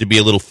you have to be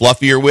a little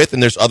fluffier with,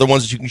 and there's other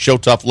ones that you can show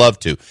tough love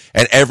to.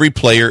 And every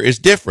player is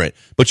different.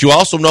 But you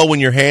also know when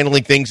you're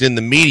handling things in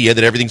the media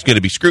that everything's going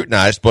to be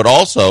scrutinized, but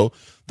also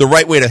the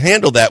right way to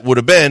handle that would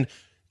have been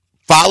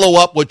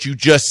follow up what you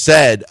just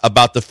said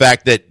about the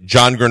fact that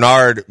John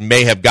Grenard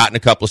may have gotten a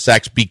couple of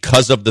sacks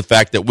because of the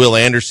fact that Will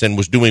Anderson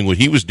was doing what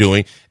he was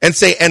doing, and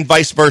say, and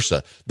vice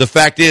versa. The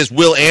fact is,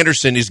 Will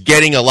Anderson is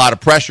getting a lot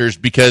of pressures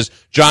because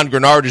John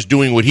Grenard is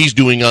doing what he's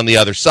doing on the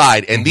other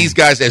side, and these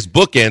guys as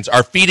bookends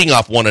are feeding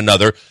off one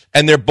another,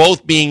 and they're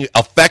both being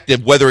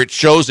effective, whether it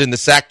shows in the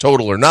sack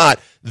total or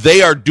not.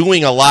 They are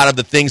doing a lot of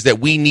the things that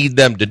we need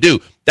them to do.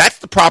 That's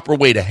the proper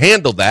way to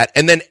handle that,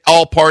 and then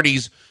all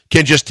parties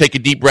can just take a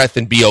deep breath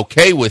and be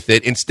okay with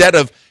it, instead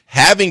of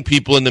having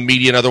people in the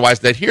media and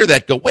otherwise that hear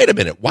that go, wait a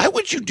minute, why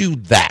would you do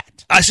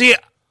that?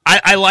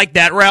 I like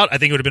that route. I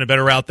think it would have been a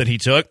better route that he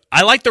took.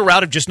 I like the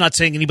route of just not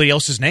saying anybody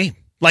else's name.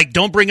 Like,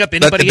 don't bring up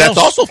anybody else.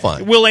 That's also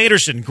fine. Will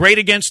Anderson, great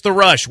against the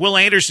rush. Will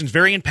Anderson's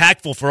very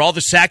impactful for all the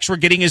sacks we're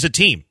getting as a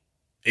team.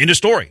 End of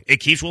story. It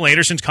keeps Will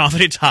Anderson's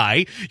confidence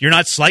high. You're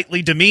not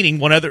slightly demeaning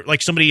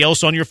somebody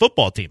else on your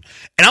football team.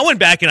 And I went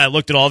back and I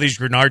looked at all these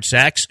Grenard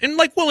sacks, and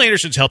Will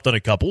Anderson's helped on a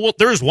couple. Well,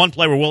 there was one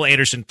play where Will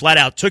Anderson flat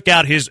out took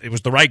out it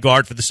was the right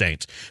guard for the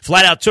Saints.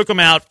 Flat out took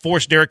him out,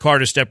 forced Derek Carr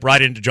to step right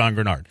into John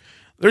Grenard.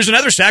 There's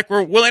another sack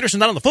where Will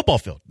Anderson's not on the football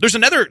field. There's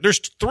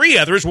three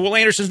others where Will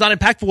Anderson's not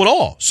impactful at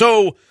all.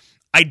 So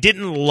I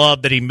didn't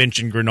love that he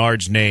mentioned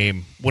Grenard's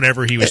name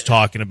whenever he was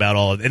talking about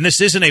all of it. And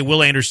this isn't a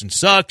Will Anderson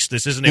sucks.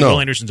 This isn't a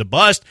Will Anderson's a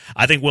bust.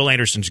 I think Will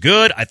Anderson's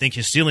good. I think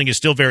his ceiling is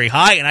still very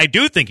high, and I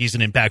do think he's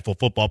an impactful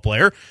football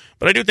player.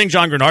 But I do think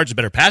John Grenard's a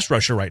better pass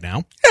rusher right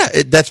now.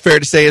 Yeah, that's fair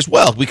to say as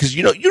well, because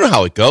you know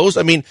how it goes.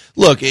 I mean,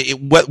 look,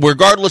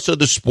 regardless of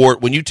the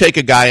sport, when you take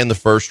a guy in the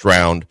first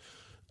round,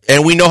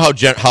 and we know how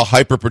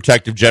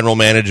hyper-protective general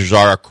managers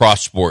are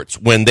across sports.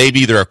 When they've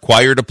either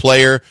acquired a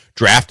player,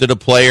 drafted a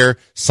player,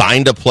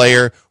 signed a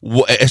player,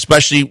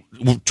 especially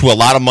to a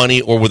lot of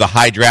money or with a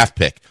high draft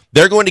pick,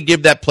 they're going to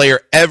give that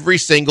player every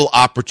single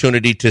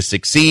opportunity to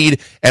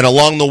succeed, and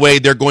along the way,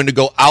 they're going to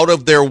go out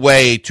of their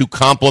way to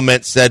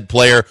compliment said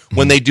player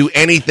when they do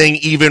anything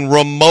even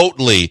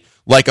remotely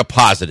like a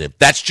positive.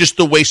 That's just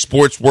the way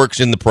sports works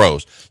in the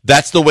pros.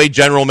 That's the way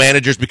general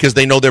managers, because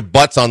they know their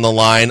butts on the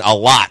line a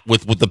lot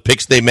with the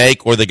picks they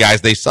make or the guys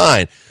they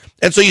sign.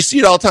 And so you see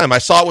it all the time. I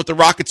saw it with the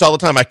Rockets all the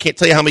time. I can't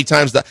tell you how many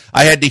times that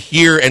I had to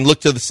hear and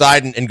look to the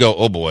side and go,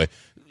 oh boy,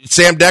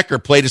 Sam Decker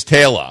played his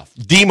tail off.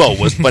 Demo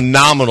was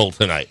phenomenal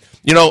tonight.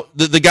 You know,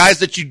 the guys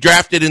that you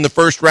drafted in the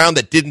first round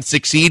that didn't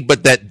succeed,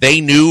 but that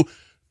they knew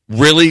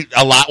really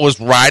a lot was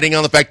riding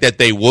on the fact that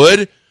they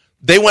would,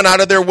 they went out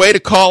of their way to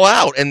call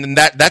out, and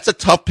that's a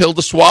tough pill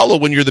to swallow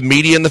when you're the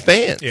media and the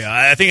fans. Yeah,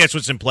 I think that's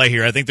what's in play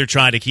here. I think they're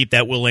trying to keep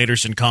that Will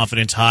Anderson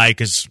confidence high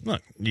because,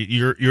 look,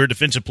 you're a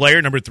defensive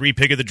player, number 3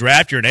 pick of the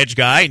draft, you're an edge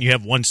guy, and you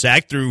have 1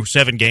 sack through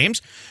 7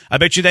 games. I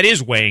bet you that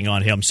is weighing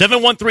on him.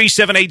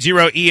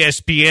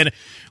 713-780-ESPN.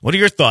 What are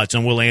your thoughts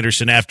on Will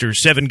Anderson after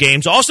 7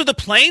 games? Also, the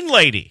plane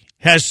lady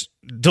has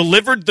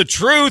delivered the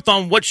truth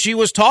on what she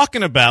was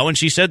talking about when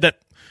she said that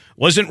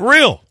wasn't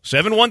real.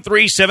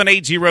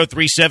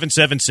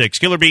 713-780-3776.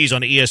 Killer Bees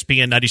on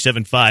ESPN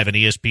 97.5 and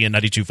ESPN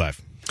 92.5.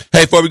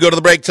 Hey, before we go to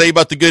the break, tell you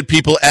about the good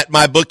people at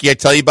MyBookie. I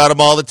tell you about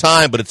them all the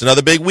time, but it's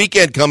another big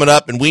weekend coming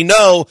up, and we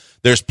know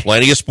there's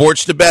plenty of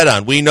sports to bet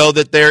on. We know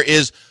that there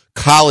is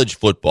college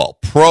football,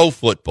 pro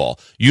football.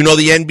 You know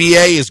the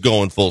NBA is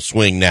going full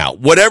swing now.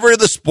 Whatever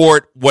the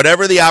sport,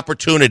 whatever the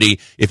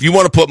opportunity, if you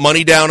want to put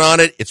money down on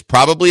it, it's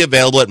probably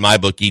available at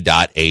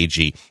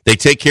mybookie.ag. They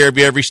take care of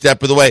you every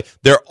step of the way.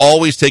 They're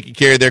always taking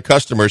care of their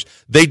customers.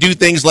 They do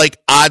things like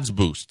odds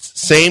boosts,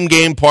 same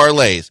game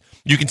parlays.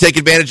 You can take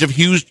advantage of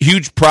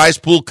huge prize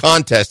pool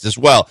contests as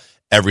well.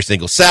 Every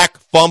single sack,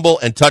 fumble,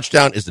 and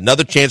touchdown is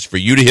another chance for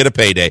you to hit a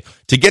payday.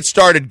 To get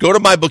started, go to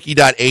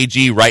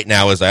mybookie.ag right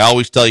now, as I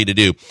always tell you to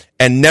do,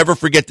 and never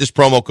forget this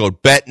promo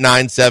code,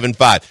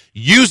 BET975.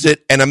 Use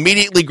it and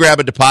immediately grab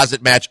a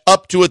deposit match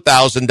up to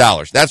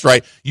 $1,000. That's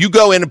right. You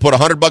go in and put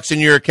 $100 in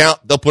your account,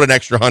 they'll put an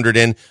extra $100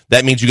 in.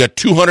 That means you got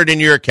 $200 in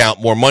your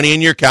account. More money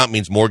in your account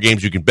means more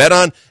games you can bet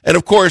on, and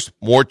of course,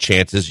 more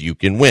chances you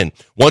can win.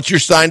 Once you're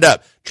signed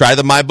up, try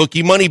the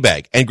MyBookie Money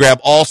Bag and grab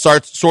all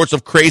sorts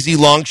of crazy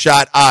long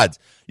shot odds.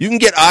 You can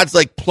get odds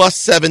like plus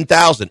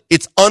 7,000.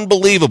 It's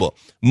unbelievable.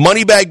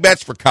 Money bag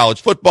bets for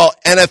college football,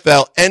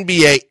 NFL,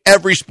 NBA,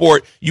 every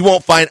sport. You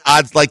won't find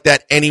odds like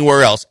that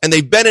anywhere else. And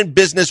they've been in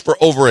business for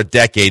over a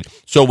decade.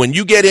 So when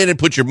you get in and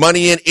put your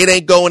money in, it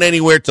ain't going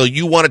anywhere till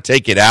you want to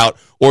take it out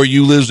or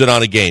you lose it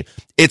on a game.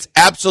 It's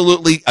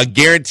absolutely a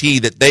guarantee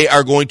that they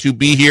are going to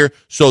be here,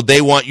 so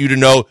they want you to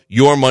know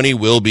your money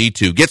will be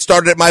too. Get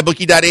started at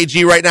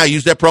mybookie.ag right now.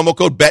 Use that promo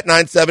code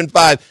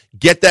BET975.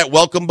 Get that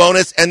welcome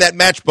bonus and that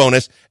match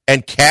bonus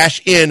and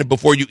cash in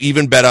before you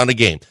even bet on a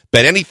game.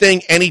 Bet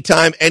anything,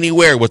 anytime,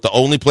 anywhere with the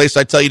only place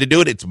I tell you to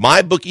do it. It's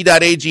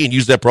mybookie.ag and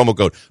use that promo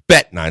code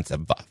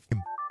BET975.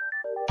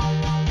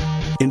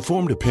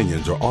 Informed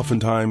opinions are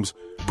oftentimes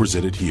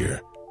presented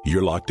here.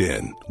 You're locked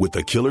in with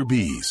the Killer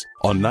Bees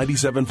on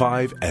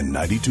 97.5 and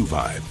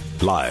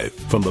 92.5. Live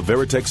from the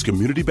Veritex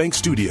Community Bank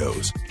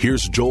Studios,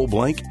 here's Joel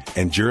Blank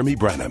and Jeremy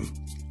Branham.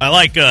 I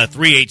like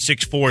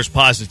 3864's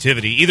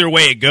positivity. Either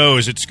way it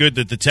goes, it's good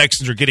that the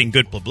Texans are getting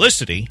good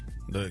publicity.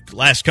 The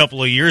last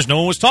couple of years, no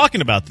one was talking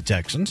about the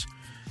Texans.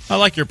 I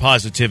like your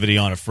positivity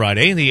on a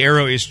Friday. The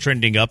arrow is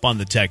trending up on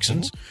the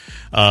Texans.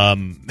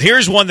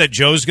 Here's one that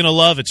Joe's going to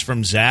love. It's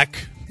from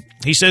Zach.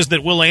 He says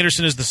that Will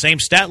Anderson is the same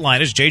stat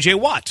line as J.J.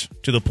 Watt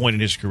to the point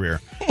in his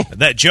career.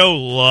 That Joe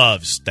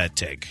loves that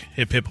take.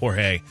 Hip, hip,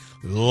 Jorge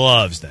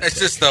loves that It's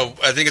take. just,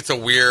 I think it's a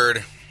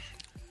weird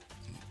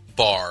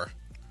bar.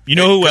 You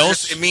know who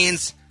else? It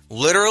means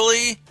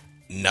literally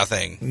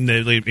nothing.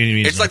 It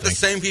means It's like the nothing.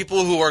 same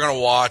people who are going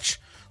to watch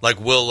like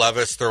Will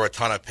Levis throw a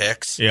ton of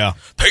picks. Yeah.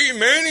 Peyton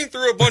Manning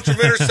threw a bunch of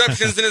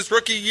interceptions in his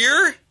rookie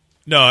year.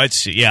 No,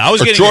 it's I was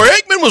But getting Troy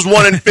Aikman was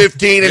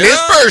 1-15 in his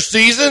Yeah. first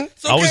season.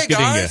 It's okay,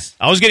 guys.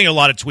 I was getting a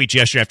lot of tweets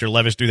yesterday after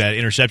Levis threw that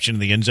interception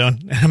in the end zone.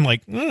 And I'm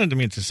like, I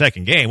mean, it's the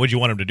second game. What do you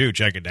want him to do?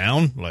 Check it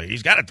down? Like,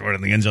 he's got to throw it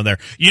in the end zone there.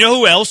 You know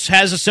who else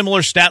has a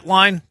similar stat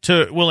line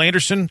to Will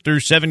Anderson through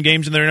 7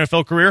 games in their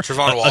NFL career?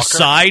 Travon Walker.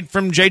 Aside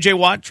from J.J.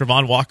 Watt,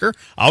 Travon Walker.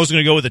 I was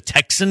going to go with the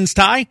Texans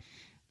tie.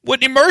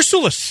 Whitney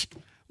Merciless.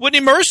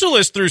 Whitney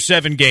Merciless through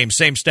 7 games.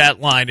 Same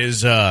stat line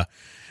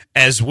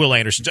as Will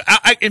Anderson. So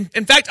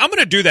in fact, I'm going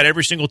to do that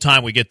every single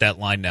time we get that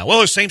line now. Well,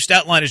 the same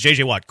stat line as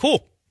J.J. Watt.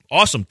 Cool.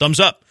 Awesome. Thumbs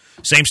up.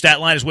 Same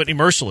stat line as Whitney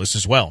Merciless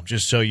as well,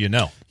 just so you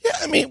know. Yeah,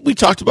 I mean, we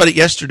talked about it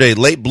yesterday.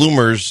 Late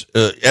bloomers,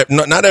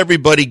 not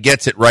everybody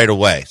gets it right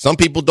away. Some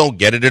people don't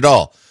get it at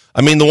all.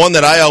 I mean, the one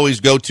that I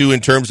always go to in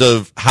terms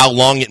of how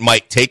long it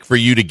might take for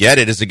you to get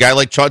it is a guy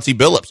like Chauncey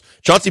Billups.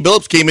 Chauncey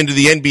Billups came into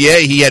the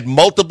NBA. He had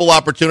multiple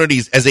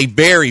opportunities as a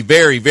very,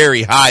 very,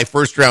 very high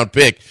first-round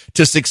pick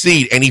to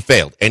succeed, and he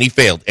failed, and he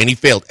failed, and he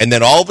failed. And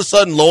then all of a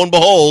sudden, lo and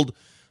behold,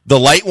 the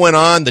light went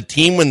on. The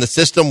team and the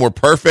system were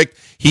perfect.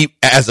 He,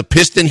 as a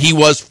Piston, he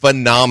was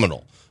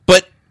phenomenal.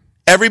 But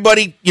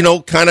everybody,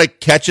 kind of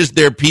catches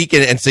their peak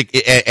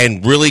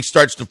and really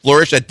starts to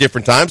flourish at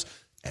different times.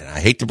 And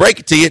I hate to break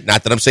it to you,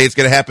 not that I'm saying it's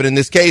going to happen in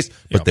this case,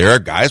 but there are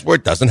guys where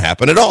it doesn't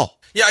happen at all.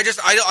 Yeah,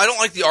 I don't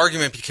like the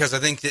argument because I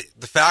think that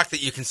the fact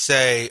that you can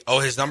say, oh,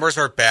 his numbers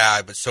are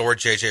bad, but so are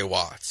J.J.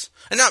 Watt's.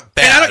 And not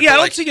bad. I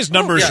don't think his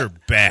numbers are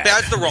bad.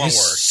 Bad's the wrong his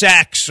word.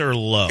 Sacks are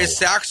low. His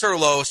sacks are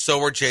low, so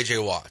were J.J.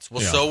 Watt's.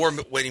 Well, so were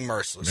Whitney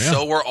Merciless. Yeah.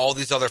 So were all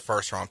these other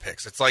first-round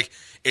picks. It's like,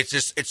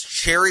 it's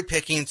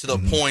cherry-picking to the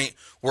point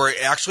where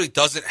it actually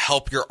doesn't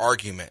help your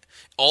argument.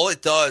 All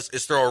it does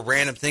is throw a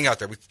random thing out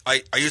there.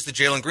 I use the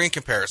Jalen Green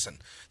comparison.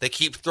 They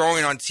keep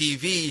throwing on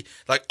TV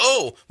like,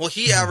 oh, well,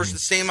 he averaged the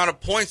same amount of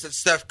points that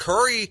Steph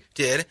Curry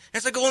did. And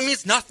it's like, well, it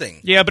means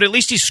nothing. Yeah, but at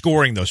least he's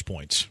scoring those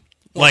points.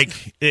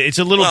 Like, it's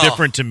a little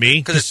different to me.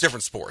 Because it's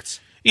different sports.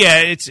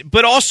 Yeah,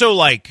 but also,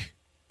 like,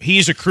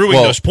 he's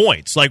accruing those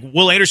points. Like,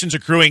 Will Anderson's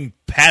accruing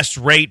pass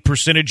rate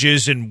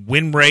percentages and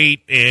win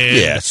rate.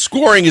 And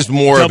scoring is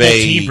more of a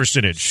team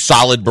percentage.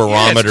 solid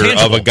barometer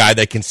it's of a guy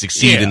that can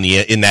succeed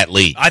in that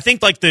league. I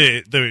think, like,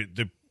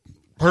 the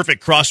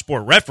perfect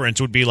cross-sport reference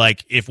would be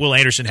like if Will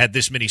Anderson had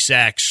this many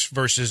sacks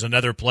versus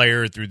another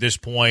player through this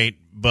point,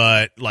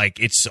 but like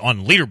it's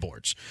on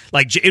leaderboards.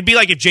 Like it'd be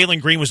like if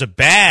Jalen Green was a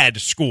bad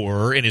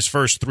scorer in his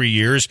first 3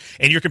 years,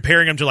 and you're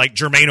comparing him to like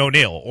Jermaine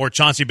O'Neal or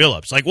Chauncey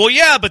Billups. Like, well,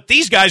 yeah, but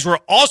these guys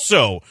were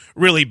also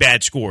really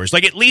bad scorers.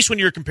 Like at least when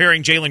you're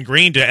comparing Jalen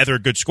Green to other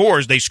good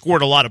scorers, they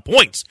scored a lot of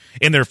points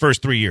in their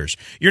first 3 years.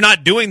 You're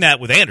not doing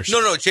that with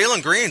Anderson. No,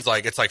 Jalen Green's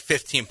it's like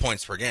 15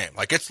 points per game.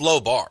 Like it's low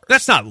bar.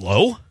 That's not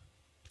low.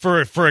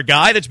 For a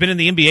guy that's been in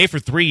the NBA for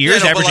 3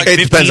 years, averaging 15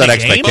 it depends on a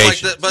game?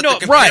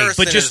 expectations.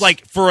 But just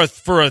like for a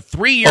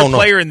 3-year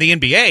player in the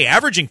NBA,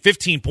 averaging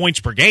 15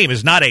 points per game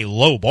is not a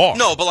low bar.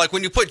 No, but like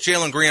when you put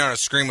Jalen Green on a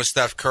screen with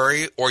Steph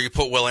Curry, or you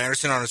put Will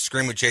Anderson on a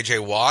screen with J.J.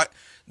 Watt,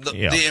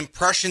 the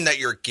impression that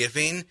you're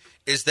giving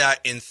is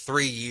that in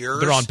 3 years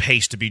they're on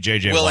pace to be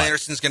J.J. Will Watt.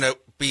 Anderson's going to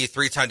be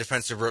 3-time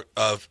defensive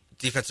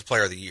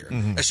player of the year.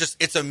 Mm-hmm.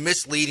 It's a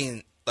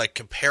misleading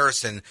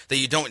comparison that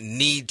you don't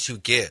need to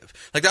give.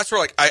 Like that's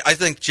where I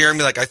think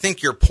Jeremy, I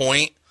think your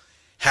point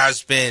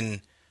has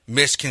been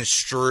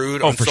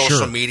misconstrued on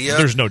social media.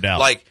 There's no doubt.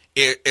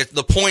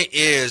 The point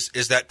is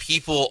that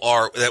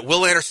that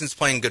Will Anderson's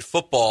playing good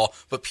football,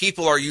 but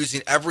people are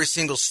using every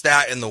single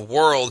stat in the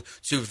world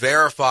to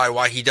verify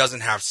why he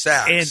doesn't have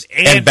sacks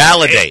and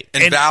validate.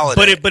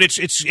 But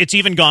it's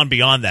even gone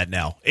beyond that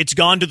now. It's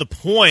gone to the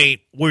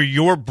point where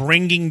you're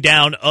bringing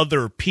down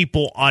other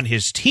people on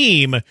his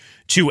team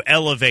to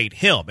elevate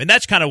him. And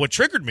that's kind of what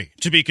triggered me,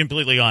 to be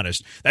completely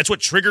honest. That's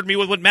what triggered me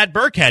with what Matt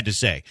Burke had to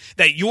say.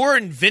 That you're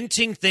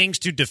inventing things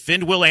to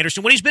defend Will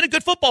Anderson when he's been a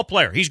good football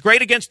player. He's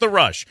great against the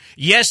rush.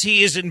 Yes,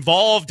 he is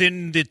involved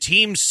in the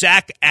team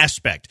sack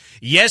aspect.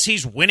 Yes,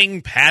 he's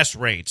winning pass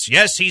rates.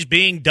 Yes, he's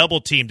being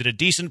double-teamed at a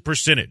decent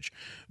percentage.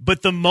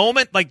 But the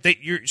moment,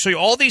 so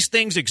all these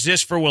things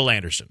exist for Will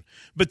Anderson.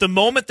 But the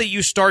moment that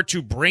you start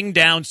to bring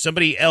down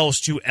somebody else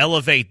to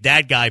elevate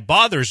that guy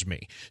bothers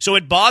me. So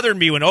it bothered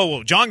me when,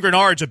 John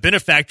Grenard's a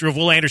benefactor of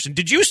Will Anderson.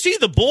 Did you see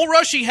the bull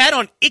rush he had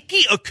on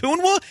Ike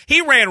Akunwa?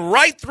 He ran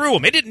right through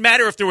him. It didn't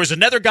matter if there was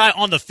another guy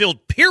on the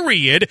field,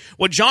 period.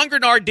 What John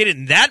Grenard did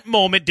in that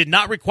moment did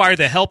not require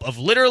the help of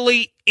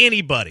literally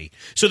anybody.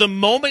 So the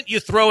moment you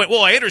throw it,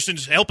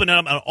 Anderson's helping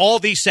him on all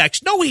these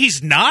sacks. No,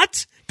 he's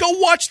not. Go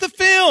watch the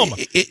film.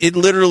 It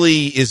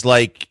literally is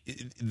like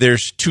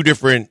there's two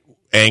different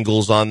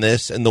angles on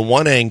this, and the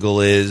one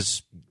angle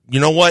is, you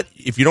know what?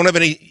 If you don't have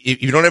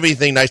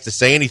anything nice to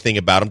say anything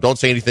about him, don't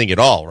say anything at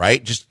all,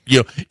 right? Just,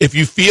 if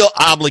you feel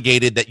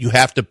obligated that you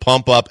have to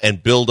pump up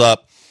and build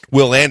up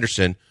Will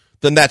Anderson,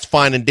 then that's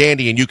fine and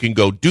dandy, and you can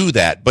go do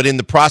that. But in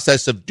the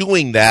process of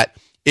doing that,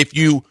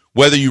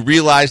 whether you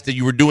realize that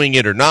you were doing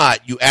it or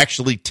not, you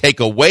actually take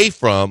away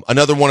from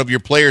another one of your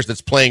players that's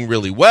playing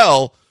really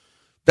well.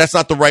 That's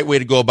not the right way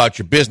to go about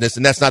your business,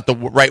 and that's not the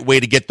right way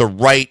to get the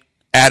right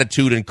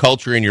attitude and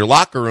culture in your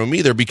locker room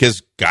either,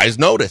 because guys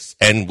notice,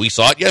 and we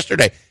saw it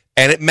yesterday,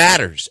 and it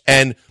matters.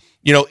 And,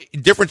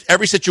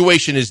 every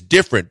situation is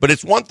different, but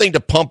it's one thing to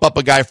pump up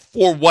a guy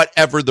for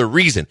whatever the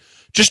reason.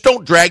 Just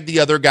don't drag the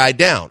other guy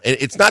down. And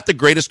it's not the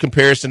greatest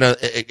comparison as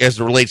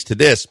it relates to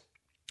this,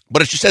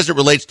 but it's just as it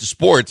relates to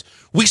sports.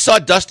 We saw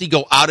Dusty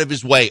go out of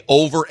his way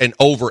over and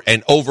over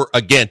and over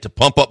again to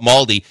pump up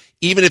Maldi,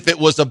 even if it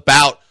was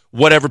about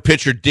whatever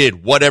pitcher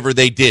did, whatever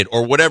they did,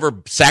 or whatever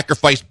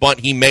sacrifice bunt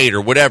he made, or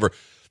whatever.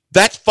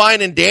 That's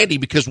fine and dandy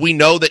because we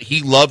know that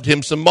he loved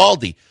him some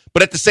Maldi.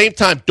 But at the same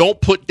time,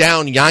 don't put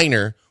down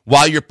Yiner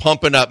while you're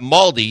pumping up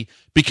Maldi,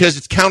 because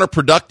it's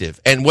counterproductive.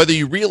 And whether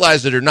you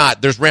realize it or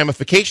not, there's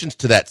ramifications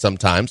to that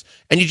sometimes,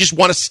 and you just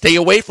want to stay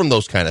away from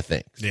those kind of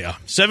things. Yeah.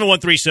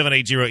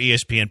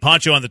 713-780-ESPN.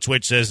 Poncho on the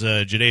Twitch says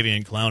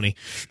Jadeveon Clowney.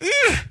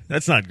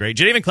 That's not great.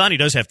 Jadeveon Clowney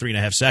does have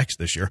 3.5 sacks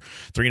this year,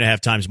 3.5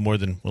 times more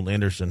than Will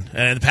Anderson.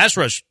 And the pass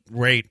rush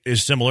rate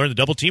is similar, and the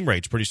double team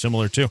rate's pretty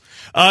similar, too.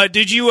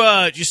 Did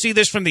you see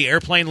this from the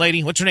airplane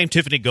lady? What's her name?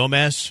 Tiffany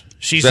Gomez?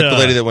 She's the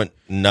lady that went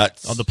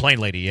nuts. Oh, the plane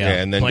lady, yeah.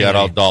 And then got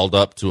all dolled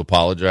up to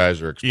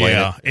apologize or explain it.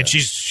 Yeah, and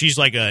she's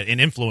like an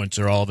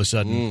influencer all of a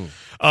sudden.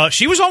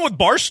 She was on with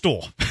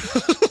Barstool.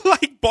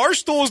 Like,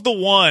 Barstool is the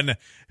one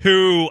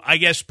who, I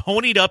guess,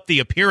 ponied up the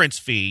appearance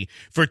fee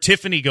for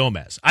Tiffany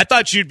Gomez. I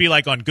thought she'd be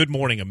like on Good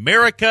Morning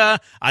America.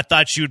 I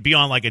thought she would be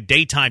on like a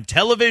daytime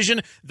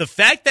television. The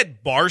fact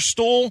that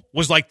Barstool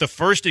was like the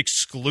first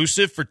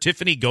exclusive for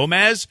Tiffany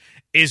Gomez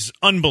is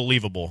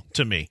unbelievable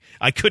to me.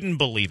 I couldn't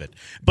believe it.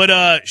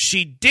 But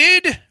she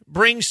did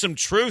bring some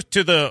truth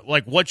to the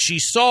what she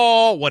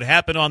saw, what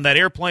happened on that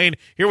airplane.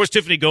 Here was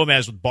Tiffany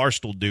Gomez with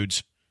Barstool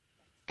dudes.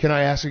 Can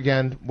I ask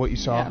again what you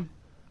saw?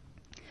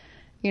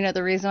 Yeah.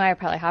 The reason why I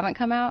probably haven't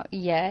come out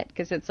yet,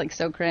 because it's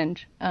so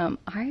cringe,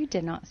 I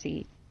did not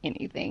see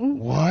anything.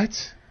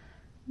 What?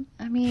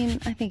 I mean,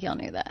 I think y'all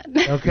knew that.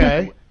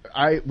 Okay.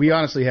 We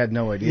honestly had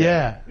no idea.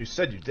 Yeah. You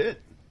said you did.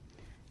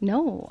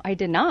 No, I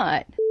did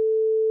not.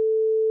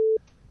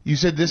 You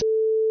said this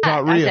is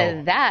not real. I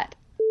said that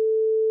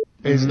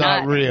is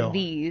not real.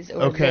 These.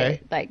 Or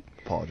okay.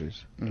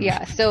 Apologies.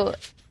 Yeah, so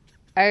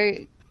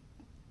I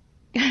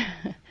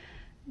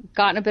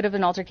got in a bit of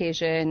an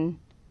altercation.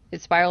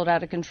 It spiraled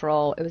out of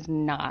control. It was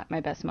not my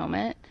best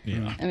moment.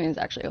 Yeah. I mean, it's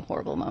actually a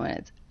horrible moment.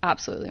 It's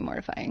absolutely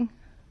mortifying.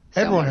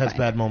 Everyone has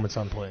bad moments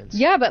on planes.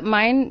 Yeah, but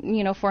mine,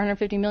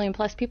 450 million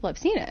plus people have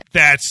seen it.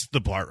 That's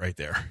the part right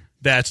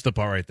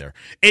there.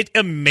 It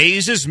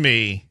amazes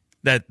me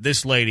that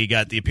this lady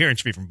got the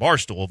appearance fee from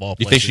Barstool of all places.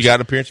 You think she got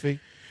an appearance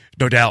fee?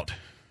 No doubt.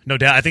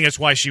 I think that's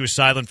why she was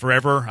silent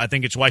forever. I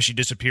think it's why she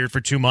disappeared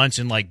for 2 months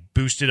and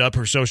boosted up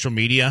her social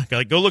media.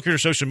 Go look at her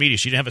social media.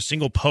 She didn't have a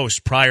single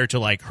post prior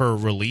to her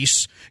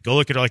release. Go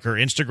look at her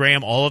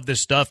Instagram, all of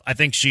this stuff. I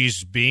think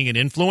she's being an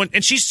influence,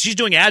 and she's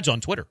doing ads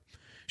on Twitter.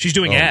 She's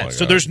doing ads.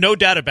 So there's no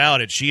doubt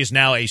about it. She is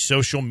now a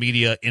social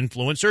media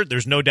influencer.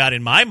 There's no doubt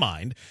in my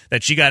mind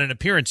that she got an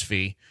appearance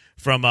fee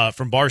from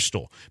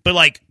Barstool.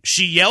 But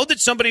she yelled at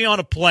somebody on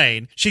a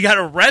plane. She got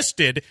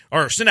arrested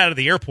or sent out of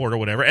the airport or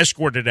whatever,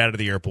 escorted out of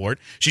the airport.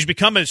 She's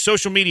become a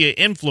social media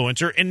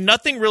influencer, and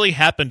nothing really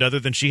happened other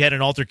than she had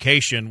an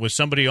altercation with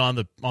somebody on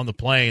the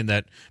plane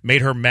that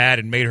made her mad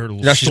and made her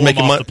now she's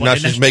making money. Now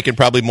she's making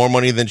probably more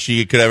money than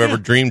she could have ever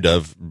dreamed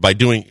of by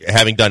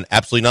having done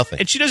absolutely nothing.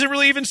 And she doesn't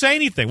really even say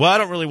anything. Well, I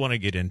don't really want to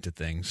get into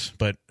things,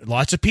 but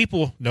lots of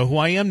people know who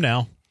I am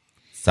now.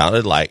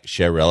 Sounded like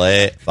she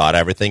really thought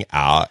everything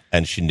out,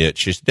 and she knew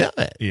she's done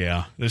it.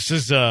 Yeah, this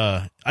is.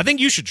 I think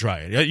you should try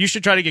it. You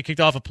should try to get kicked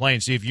off a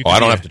plane. See if you.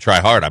 I don't have to try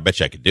hard. I bet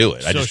you I could do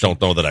it. I just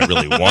don't know that I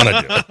really want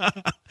to do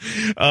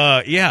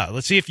it. Yeah,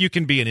 let's see if you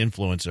can be an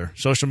influencer,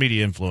 social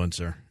media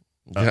influencer.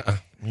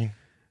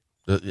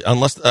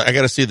 Unless I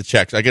got to see the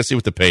checks. I got to see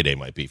what the payday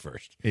might be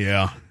first.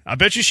 Yeah, I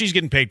bet you she's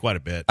getting paid quite a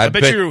bit. I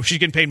bet you she's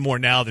getting paid more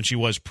now than she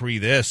was pre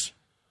this.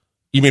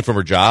 You mean from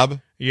her job?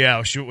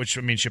 Yeah, she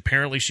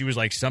apparently she was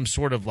some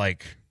sort of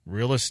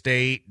real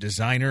estate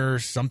designer or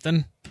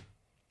something.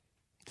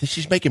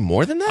 She's making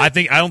more than that? I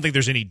don't think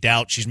there's any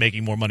doubt she's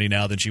making more money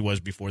now than she was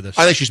before this.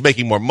 I think she's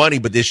making more money,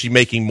 but is she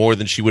making more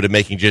than she would have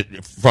making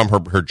from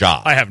her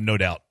job? I have no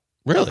doubt.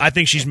 Really? I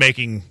think she's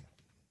making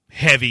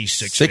heavy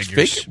six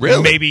figures.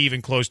 Really? Maybe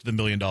even close to the $1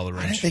 million range.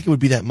 I didn't think it would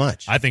be that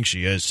much. I think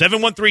she is.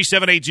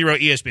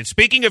 713-780-ESPN.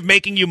 Speaking of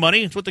making you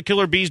money, it's what the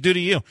Killer Bees do to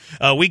you.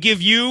 We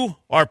give you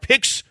our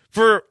picks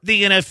for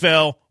the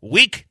NFL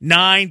Week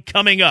 9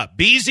 coming up.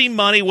 Beezy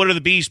Money, what are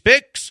the Bees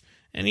picks?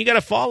 And you got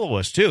to follow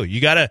us, too.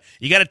 You got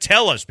to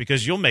tell us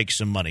because you'll make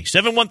some money.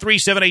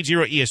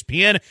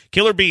 713-780-ESPN.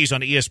 Killer Bees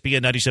on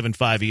ESPN 97.5,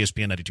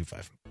 ESPN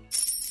 92.5.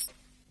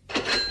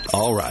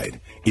 All right,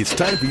 it's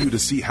time for you to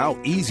see how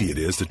easy it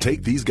is to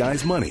take these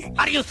guys' money.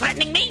 Are you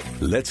threatening me?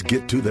 Let's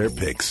get to their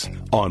picks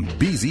on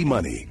Beezy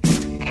Money.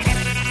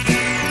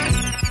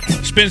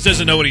 Spence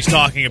doesn't know what he's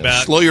talking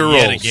about. Slow your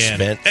yet roll, again.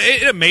 Spence.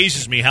 It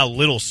amazes me how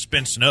little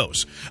Spence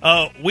knows.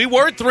 We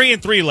were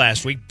 3-3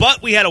 last week,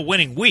 but we had a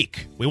winning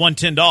week. We won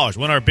 $10.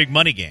 Won our big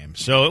money game.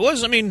 So it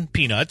was,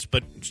 peanuts,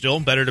 but still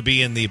better to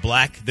be in the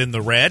black than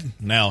the red.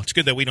 Now, it's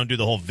good that we don't do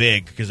the whole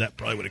VIG because that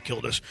probably would have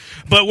killed us.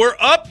 But we're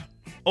up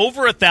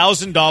over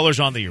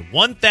 $1,000 on the year.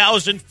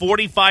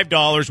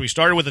 $1,045. We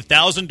started with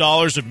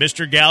 $1,000 of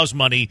Mr. Gal's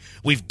money.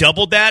 We've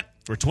doubled that.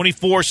 We're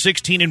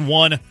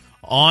 24-16-1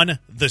 on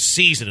the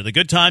season. And the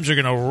good times are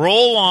going to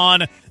roll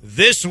on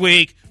this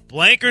week.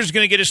 Blanker's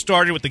going to get us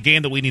started with the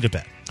game that we need to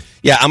bet.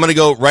 Yeah, I'm going to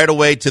go right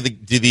away to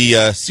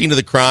the scene of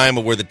the crime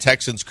where the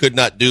Texans could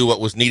not do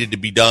what was needed to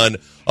be done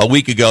a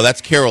week ago.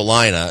 That's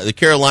Carolina. The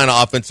Carolina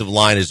offensive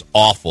line is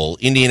awful.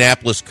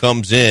 Indianapolis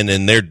comes in,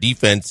 and their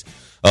defense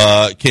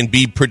can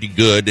be pretty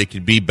good. It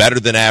can be better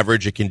than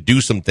average. It can do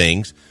some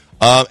things.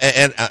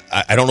 And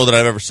I don't know that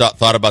I've ever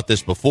thought about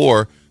this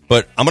before,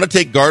 but I'm going to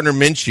take Gardner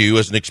Minshew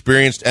as an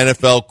experienced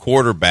NFL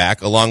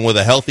quarterback, along with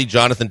a healthy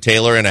Jonathan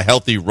Taylor and a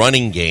healthy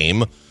running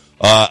game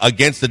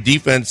against a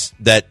defense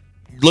that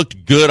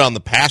looked good on the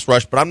pass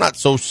rush, but I'm not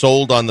so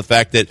sold on the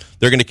fact that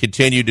they're going to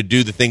continue to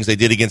do the things they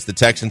did against the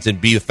Texans and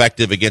be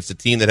effective against a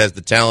team that has the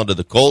talent of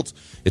the Colts.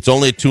 It's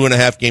only a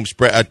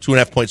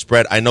 2.5 point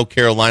spread. I know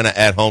Carolina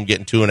at home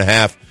getting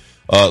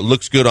 2.5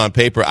 looks good on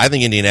paper. I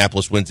think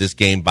Indianapolis wins this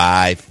game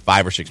by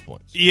 5 or 6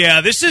 points. Yeah,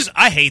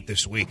 I hate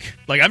this week.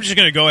 I'm just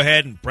going to go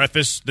ahead and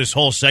preface this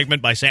whole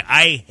segment by saying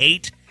I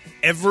hate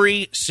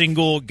every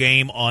single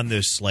game on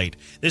this slate.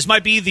 This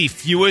might be the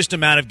fewest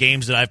amount of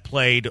games that I've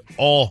played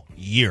all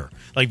year.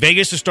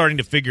 Vegas is starting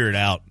to figure it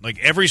out.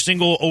 Every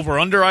single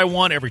over-under I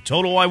want, every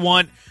total I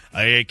want,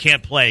 I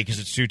can't play because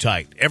it's too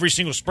tight. Every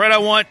single spread I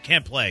want,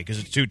 can't play because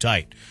it's too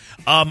tight.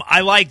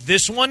 I like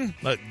this one.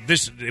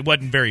 It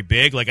wasn't very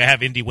big. I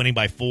have Indy winning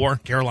by 4.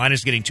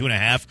 Carolina's getting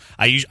 2.5.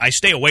 I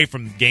stay away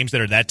from games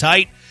that are that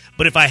tight.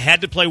 But if I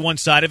had to play one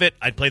side of it,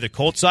 I'd play the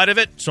Colts side of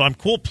it. So I'm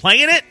cool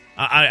playing it.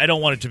 I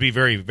don't want it to be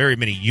very, very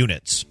many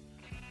units.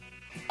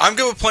 I'm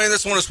good with playing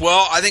this one as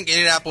well. I think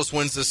Indianapolis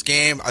wins this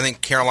game. I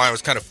think Carolina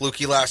was kind of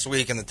fluky last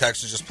week, and the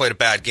Texans just played a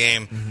bad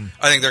game. Mm-hmm.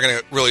 I think they're going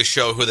to really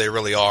show who they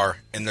really are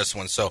in this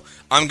one. So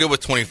I'm good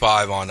with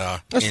 25 on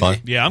That's Indy.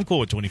 fine. Yeah, I'm cool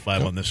with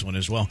 25 on this one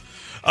as well.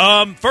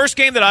 First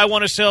game that I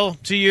want to sell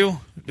to you,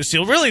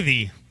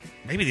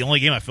 maybe the only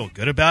game I feel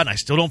good about, and I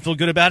still don't feel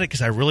good about it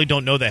because I really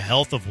don't know the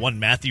health of one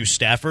Matthew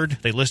Stafford.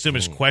 They listed him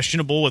as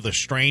questionable with a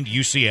strained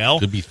UCL.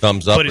 Could be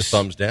thumbs up or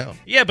thumbs down.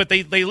 Yeah, but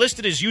they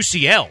listed his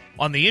UCL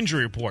on the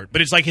injury report,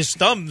 but it's his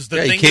thumb's the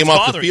thing he came that's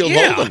off bothering. the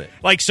field holding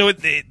it. So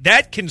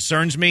that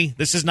concerns me.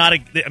 This is not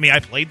I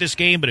played this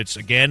game, but it's,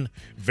 again,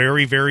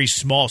 very, very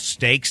small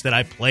stakes that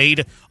I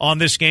played on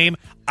this game.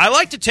 I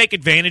like to take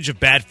advantage of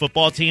bad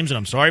football teams, and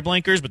I'm sorry,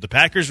 Blankers, but the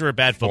Packers are a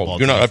bad football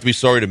team. You don't have to be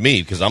sorry to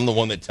me because I'm the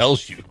one that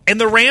tells you.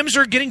 And the Rams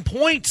are getting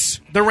points.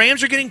 The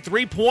Rams are getting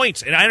 3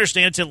 points. And I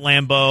understand it's at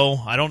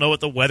Lambeau. I don't know what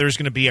the weather is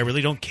going to be. I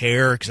really don't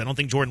care because I don't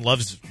think Jordan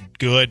Love's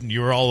good, and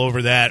you were all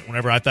over that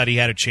whenever I thought he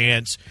had a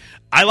chance.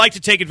 I like to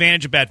take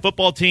advantage of bad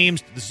football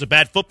teams. This is a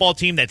bad football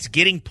team that's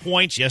getting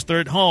points. Yes, they're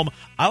at home.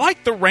 I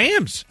like the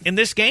Rams in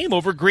this game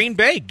over Green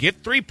Bay.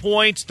 Get 3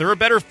 points. They're a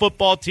better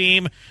football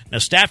team. Now,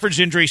 Stafford's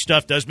injury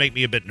stuff does make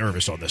me a bit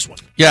nervous on this one.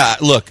 Yeah,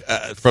 look,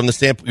 from the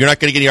standpoint, you're not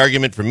going to get any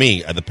argument from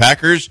me. The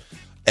Packers,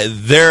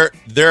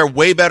 they're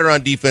way better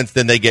on defense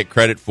than they get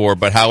credit for.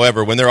 But,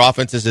 however, when their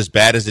offense is as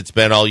bad as it's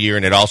been all year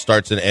and it all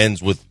starts and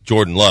ends with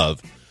Jordan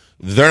Love,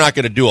 they're not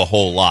going to do a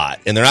whole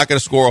lot, and they're not going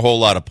to score a whole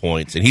lot of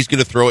points, and he's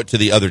going to throw it to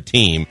the other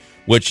team,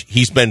 which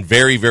he's been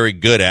very, very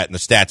good at, and the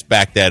stats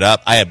back that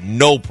up. I have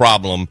no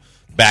problem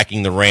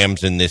backing the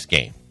Rams in this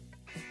game.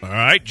 All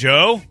right,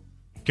 Joe,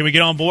 can we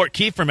get on board?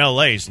 Keith from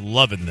L.A. is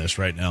loving this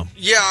right now.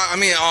 Yeah,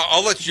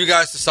 I'll let you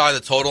guys decide the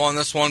total on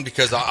this one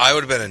because I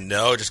would have been a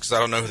no just because I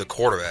don't know who the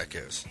quarterback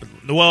is.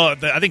 Well,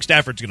 I think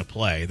Stafford's going to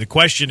play. The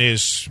question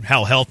is,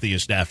 how healthy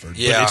is Stafford?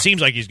 Yeah. But it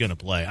seems like he's going to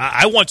play.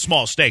 I want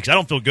small stakes. I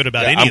don't feel good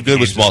about any I'm of the good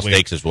with games small this week.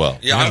 stakes as well.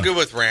 Yeah, I'm good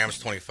with Rams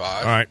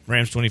 25. All right,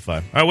 Rams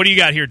 25. All right, what do you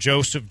got here,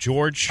 Joseph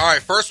George? All right,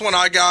 first one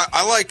I got.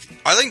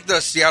 I think the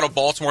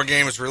Seattle-Baltimore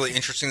game is really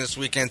interesting this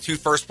weekend. 2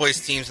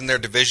 first-place teams in their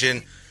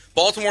division.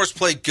 Baltimore's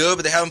played good,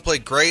 but they haven't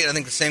played great. I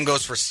think the same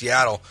goes for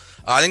Seattle.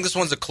 I think this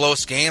one's a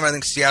close game. I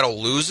think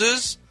Seattle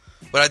loses,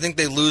 but I think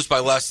they lose by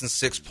less than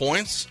 6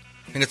 points.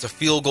 I think it's a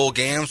field goal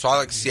game, so I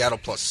like Seattle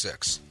plus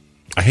 6.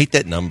 I hate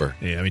that number.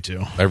 Yeah, me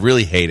too. I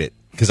really hate it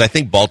because I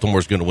think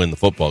Baltimore's going to win the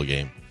football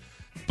game.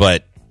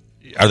 but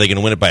are they going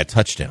to win it by a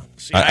touchdown?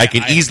 See, I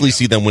can easily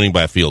see them winning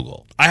by a field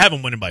goal. I have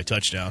them winning by a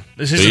touchdown.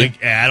 This is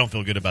I don't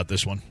feel good about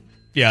this one.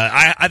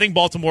 Yeah, I think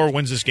Baltimore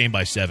wins this game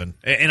by 7.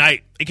 And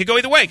it could go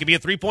either way. It could be a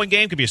 3-point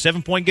game. It could be a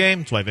 7-point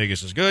game. That's why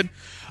Vegas is good.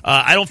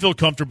 I don't feel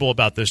comfortable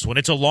about this one.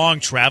 It's a long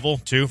travel,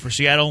 too, for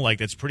Seattle.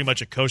 Like, it's pretty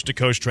much a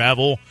coast-to-coast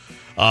travel.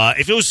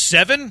 If it was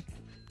 7,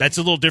 that's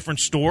a little different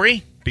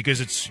story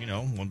because it's,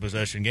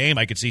 one-possession game.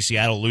 I could see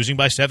Seattle losing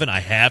by 7.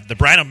 The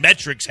Branham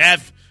metrics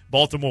have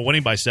Baltimore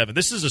winning by 7.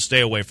 This is a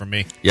stay away from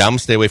me. Yeah, I'm going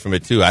to stay away from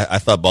it, too. I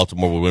thought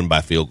Baltimore would win by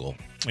a field goal.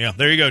 Yeah,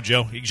 there you go,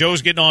 Joe.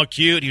 Joe's getting all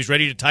cute. He was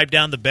ready to type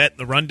down the bet,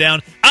 the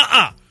rundown.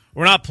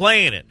 We're not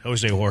playing it,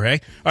 Jose Jorge. All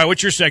right,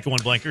 what's your second one,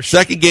 Blanker?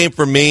 Second game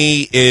for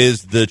me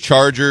is the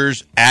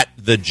Chargers at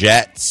the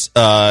Jets.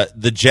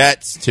 The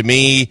Jets, to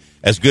me,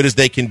 as good as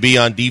they can be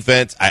on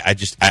defense,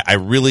 I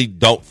really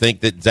don't think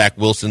that Zach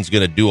Wilson's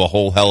going to do a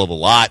whole hell of a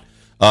lot.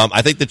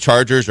 I think the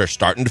Chargers are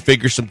starting to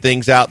figure some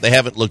things out. They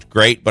haven't looked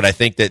great, but I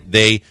think that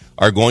they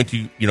are going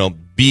to,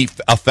 be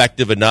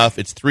effective enough.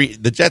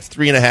 The Jets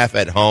 3.5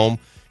 at home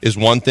is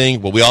one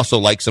thing, but we also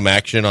like some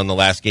action on the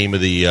last game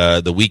of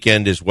the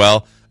weekend as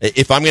well.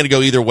 If I'm going to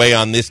go either way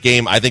on this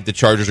game, I think the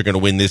Chargers are going to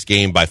win this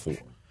game by 4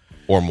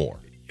 or more.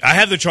 I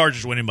have the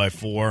Chargers winning by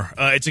 4.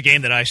 It's a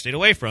game that I stayed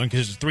away from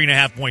because it's a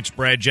 3.5-point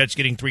spread. Jets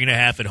getting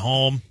 3.5 at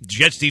home.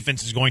 Jets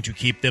defense is going to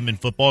keep them in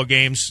football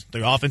games.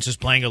 Their offense is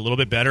playing a little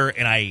bit better,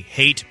 and I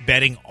hate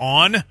betting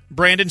on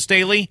Brandon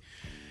Staley.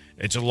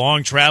 It's a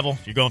long travel.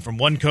 You're going from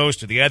one coast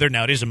to the other.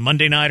 Now, it is a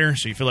Monday nighter,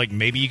 so you feel like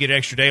maybe you get an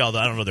extra day, although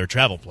I don't know their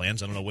travel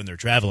plans. I don't know when they're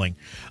traveling.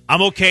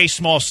 I'm okay,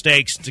 small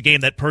stakes. It's a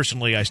game that,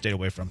 personally, I stayed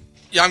away from.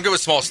 Yeah, I'm good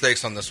with small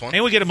stakes on this one.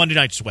 And we get a Monday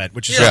night sweat,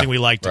 which is something we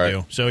like to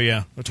do. So, 20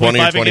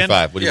 or 25. Again?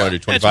 What do you want to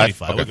do,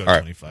 25? Okay. We'll go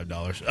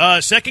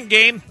 $25. Second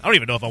game, I don't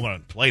even know if I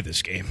want to play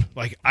this game.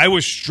 Like, I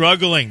was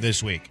struggling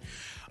this week.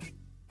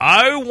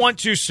 I want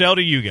to sell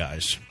to you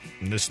guys,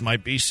 and this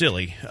might be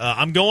silly.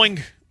 I'm going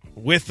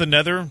with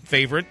another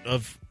favorite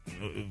of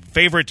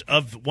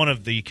one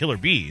of the Killer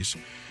Bees.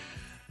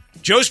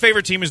 Joe's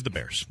favorite team is the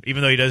Bears,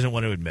 even though he doesn't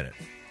want to admit it.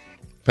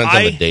 Depends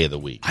on the day of the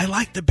week. I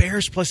like the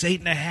Bears plus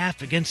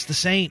 8.5 against the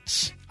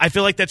Saints. I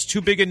feel like that's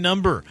too big a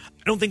number.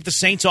 I don't think the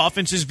Saints'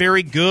 offense is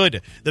very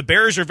good. The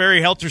Bears are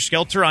very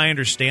helter-skelter. I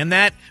understand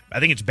that. I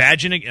think it's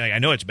Badgett. I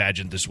know it's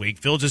Badgett this week.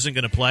 Fields isn't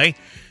going to play.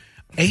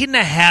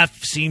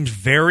 8.5 seems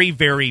very,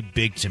 very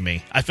big to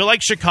me. I feel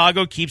like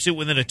Chicago keeps it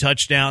within a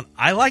touchdown.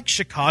 I like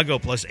Chicago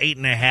plus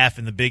 8.5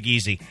 in the Big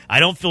Easy. I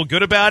don't feel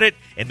good about it.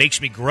 It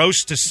makes me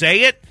gross to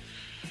say it.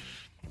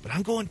 But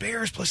I'm going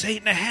Bears plus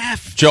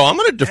 8.5. Joe, I'm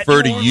going to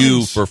defer to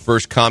you for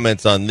first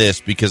comments on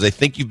this because I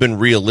think you've been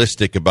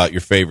realistic about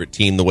your favorite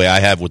team the way I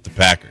have with the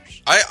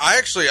Packers.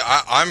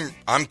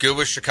 I'm good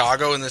with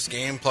Chicago in this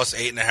game plus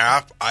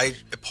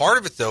 8.5. Part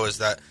of it though is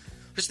that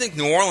I just think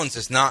New Orleans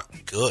is not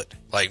good.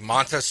 Like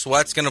Montez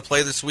Sweat's going to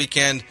play this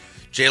weekend.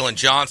 Jalen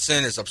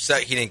Johnson is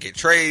upset he didn't get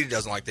traded. He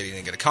doesn't like that he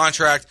didn't get a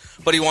contract,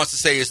 but he wants to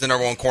say he's the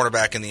number one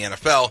cornerback in the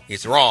NFL.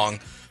 He's wrong.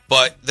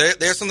 But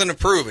there's something to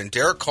prove, and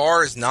Derek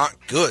Carr is not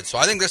good. So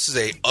I think this is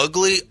a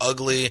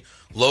ugly,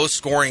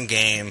 low-scoring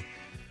game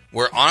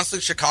where, honestly,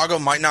 Chicago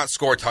might not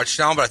score a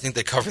touchdown, but I think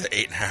they cover the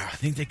 8.5. I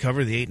think they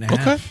cover the 8.5.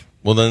 Okay.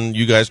 Well, then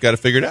you guys got to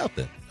figure it out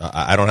then.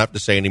 I don't have to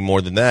say any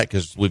more than that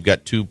because we've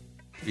got two.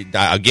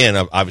 Again,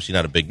 obviously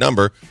not a big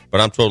number,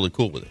 but I'm totally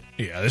cool with it.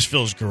 Yeah, this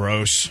feels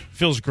gross.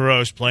 Feels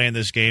gross playing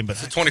this game, but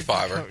it's a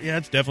 25er. Yeah,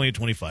 it's definitely a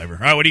 25er. All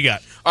right, what do you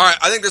got? All right,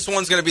 I think this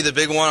one's going to be the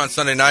big one on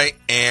Sunday night,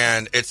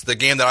 and it's the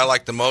game that I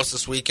like the most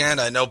this weekend.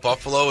 I know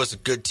Buffalo is a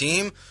good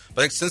team,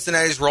 but I think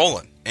Cincinnati's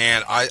rolling,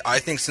 and I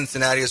think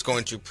Cincinnati is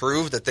going to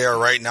prove that they are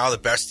right now the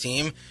best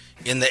team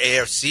in the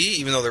AFC,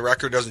 even though the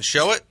record doesn't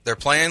show it. They're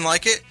playing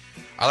like it.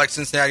 I like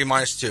Cincinnati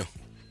 -2.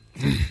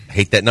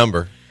 Hate that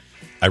number.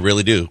 I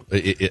really do.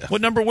 What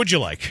number would you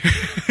like?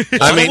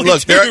 I mean,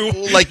 look,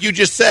 like you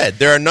just said,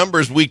 there are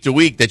numbers week to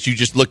week that you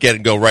just look at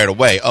and go right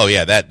away, oh,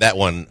 yeah, that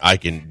one I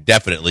can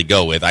definitely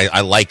go with.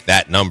 I like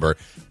that number.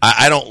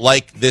 I don't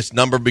like this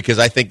number because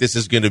I think this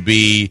is going to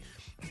be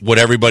what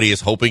everybody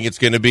is hoping it's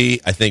going to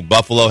be. I think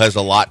Buffalo has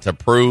a lot to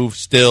prove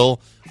still.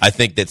 I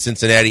think that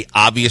Cincinnati,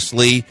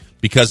 obviously,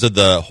 because of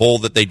the hole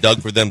that they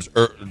dug for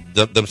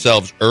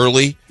themselves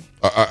early,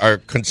 are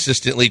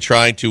consistently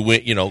trying to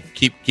win,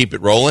 keep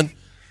it rolling.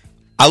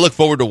 I look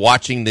forward to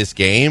watching this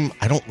game.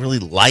 I don't really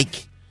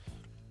like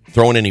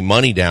throwing any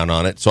money down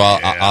on it, so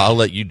I'll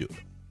let you do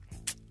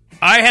it.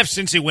 I have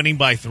Cincy winning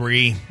by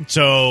 3,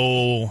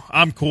 so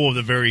I'm cool with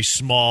a very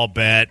small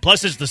bet.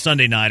 Plus, it's the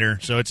Sunday nighter,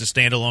 so it's a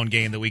standalone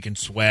game that we can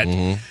sweat.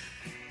 Mm-hmm.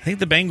 I think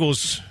the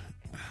Bengals.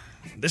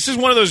 This is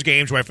one of those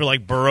games where I feel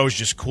like Burrow's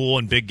just cool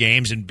in big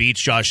games and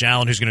beats Josh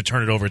Allen, who's going to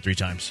turn it over 3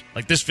 times.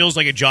 Like this feels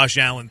like a Josh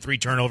Allen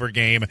 3-turnover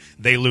game.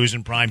 They lose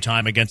in prime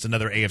time against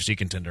another AFC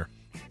contender.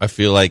 I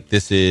feel like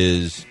this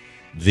is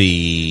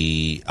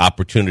the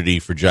opportunity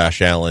for Josh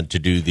Allen to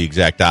do the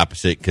exact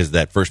opposite because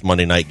that first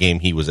Monday night game,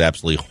 he was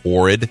absolutely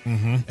horrid,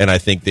 and I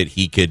think that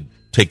he could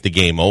take the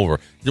game over.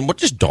 And what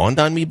just dawned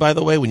on me, by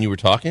the way, when you were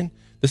talking,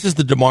 this is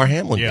the DeMar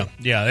Hamlin game.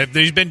 Yeah,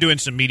 he's been doing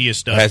some media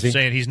stuff,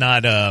 saying he's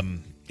not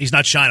he's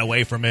not shying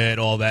away from it,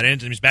 all that.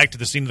 And he's back to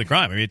the scene of the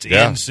crime. I mean, it's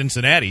in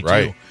Cincinnati, too.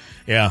 Right.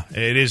 Yeah,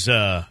 it is.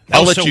 I'll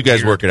let you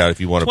guys work it out if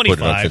you want to put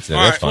it on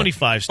Cincinnati. Right. That's fine.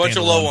 25 Bunch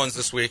of standalone. low ones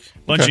this week.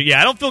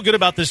 I don't feel good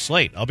about this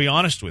slate. I'll be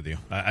honest with you.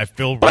 I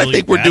feel really I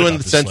think we're bad doing about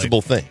the this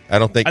sensible slate.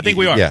 thing. I think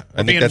we are. Yeah, I We're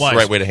think being that's wise. the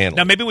right way to handle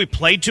Now, it. maybe we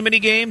played too many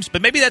games,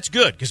 but maybe that's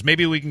good because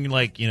maybe we can,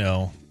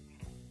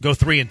 go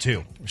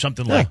 3-2 or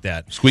something like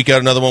that. Squeak out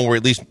another one where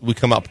at least we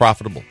come out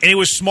profitable. And it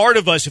was smart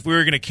of us if we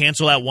were going to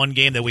cancel out one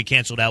game that we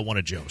canceled out one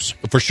of Joe's.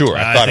 For sure.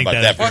 I thought about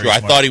that for sure. I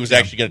thought he was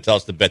actually going to tell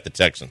us to bet the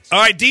Texans. All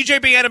right, DJ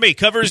Bieniemy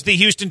covers the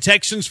Houston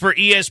Texans for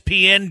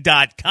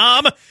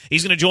ESPN.com.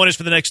 He's going to join us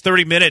for the next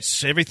 30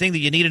 minutes. Everything that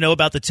you need to know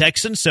about the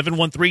Texans,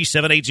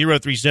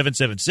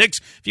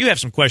 713-780-3776. If you have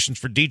some questions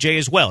for DJ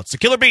as well. It's the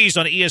Killer Bees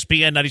on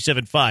ESPN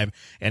 97.5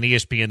 and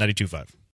ESPN 92.5.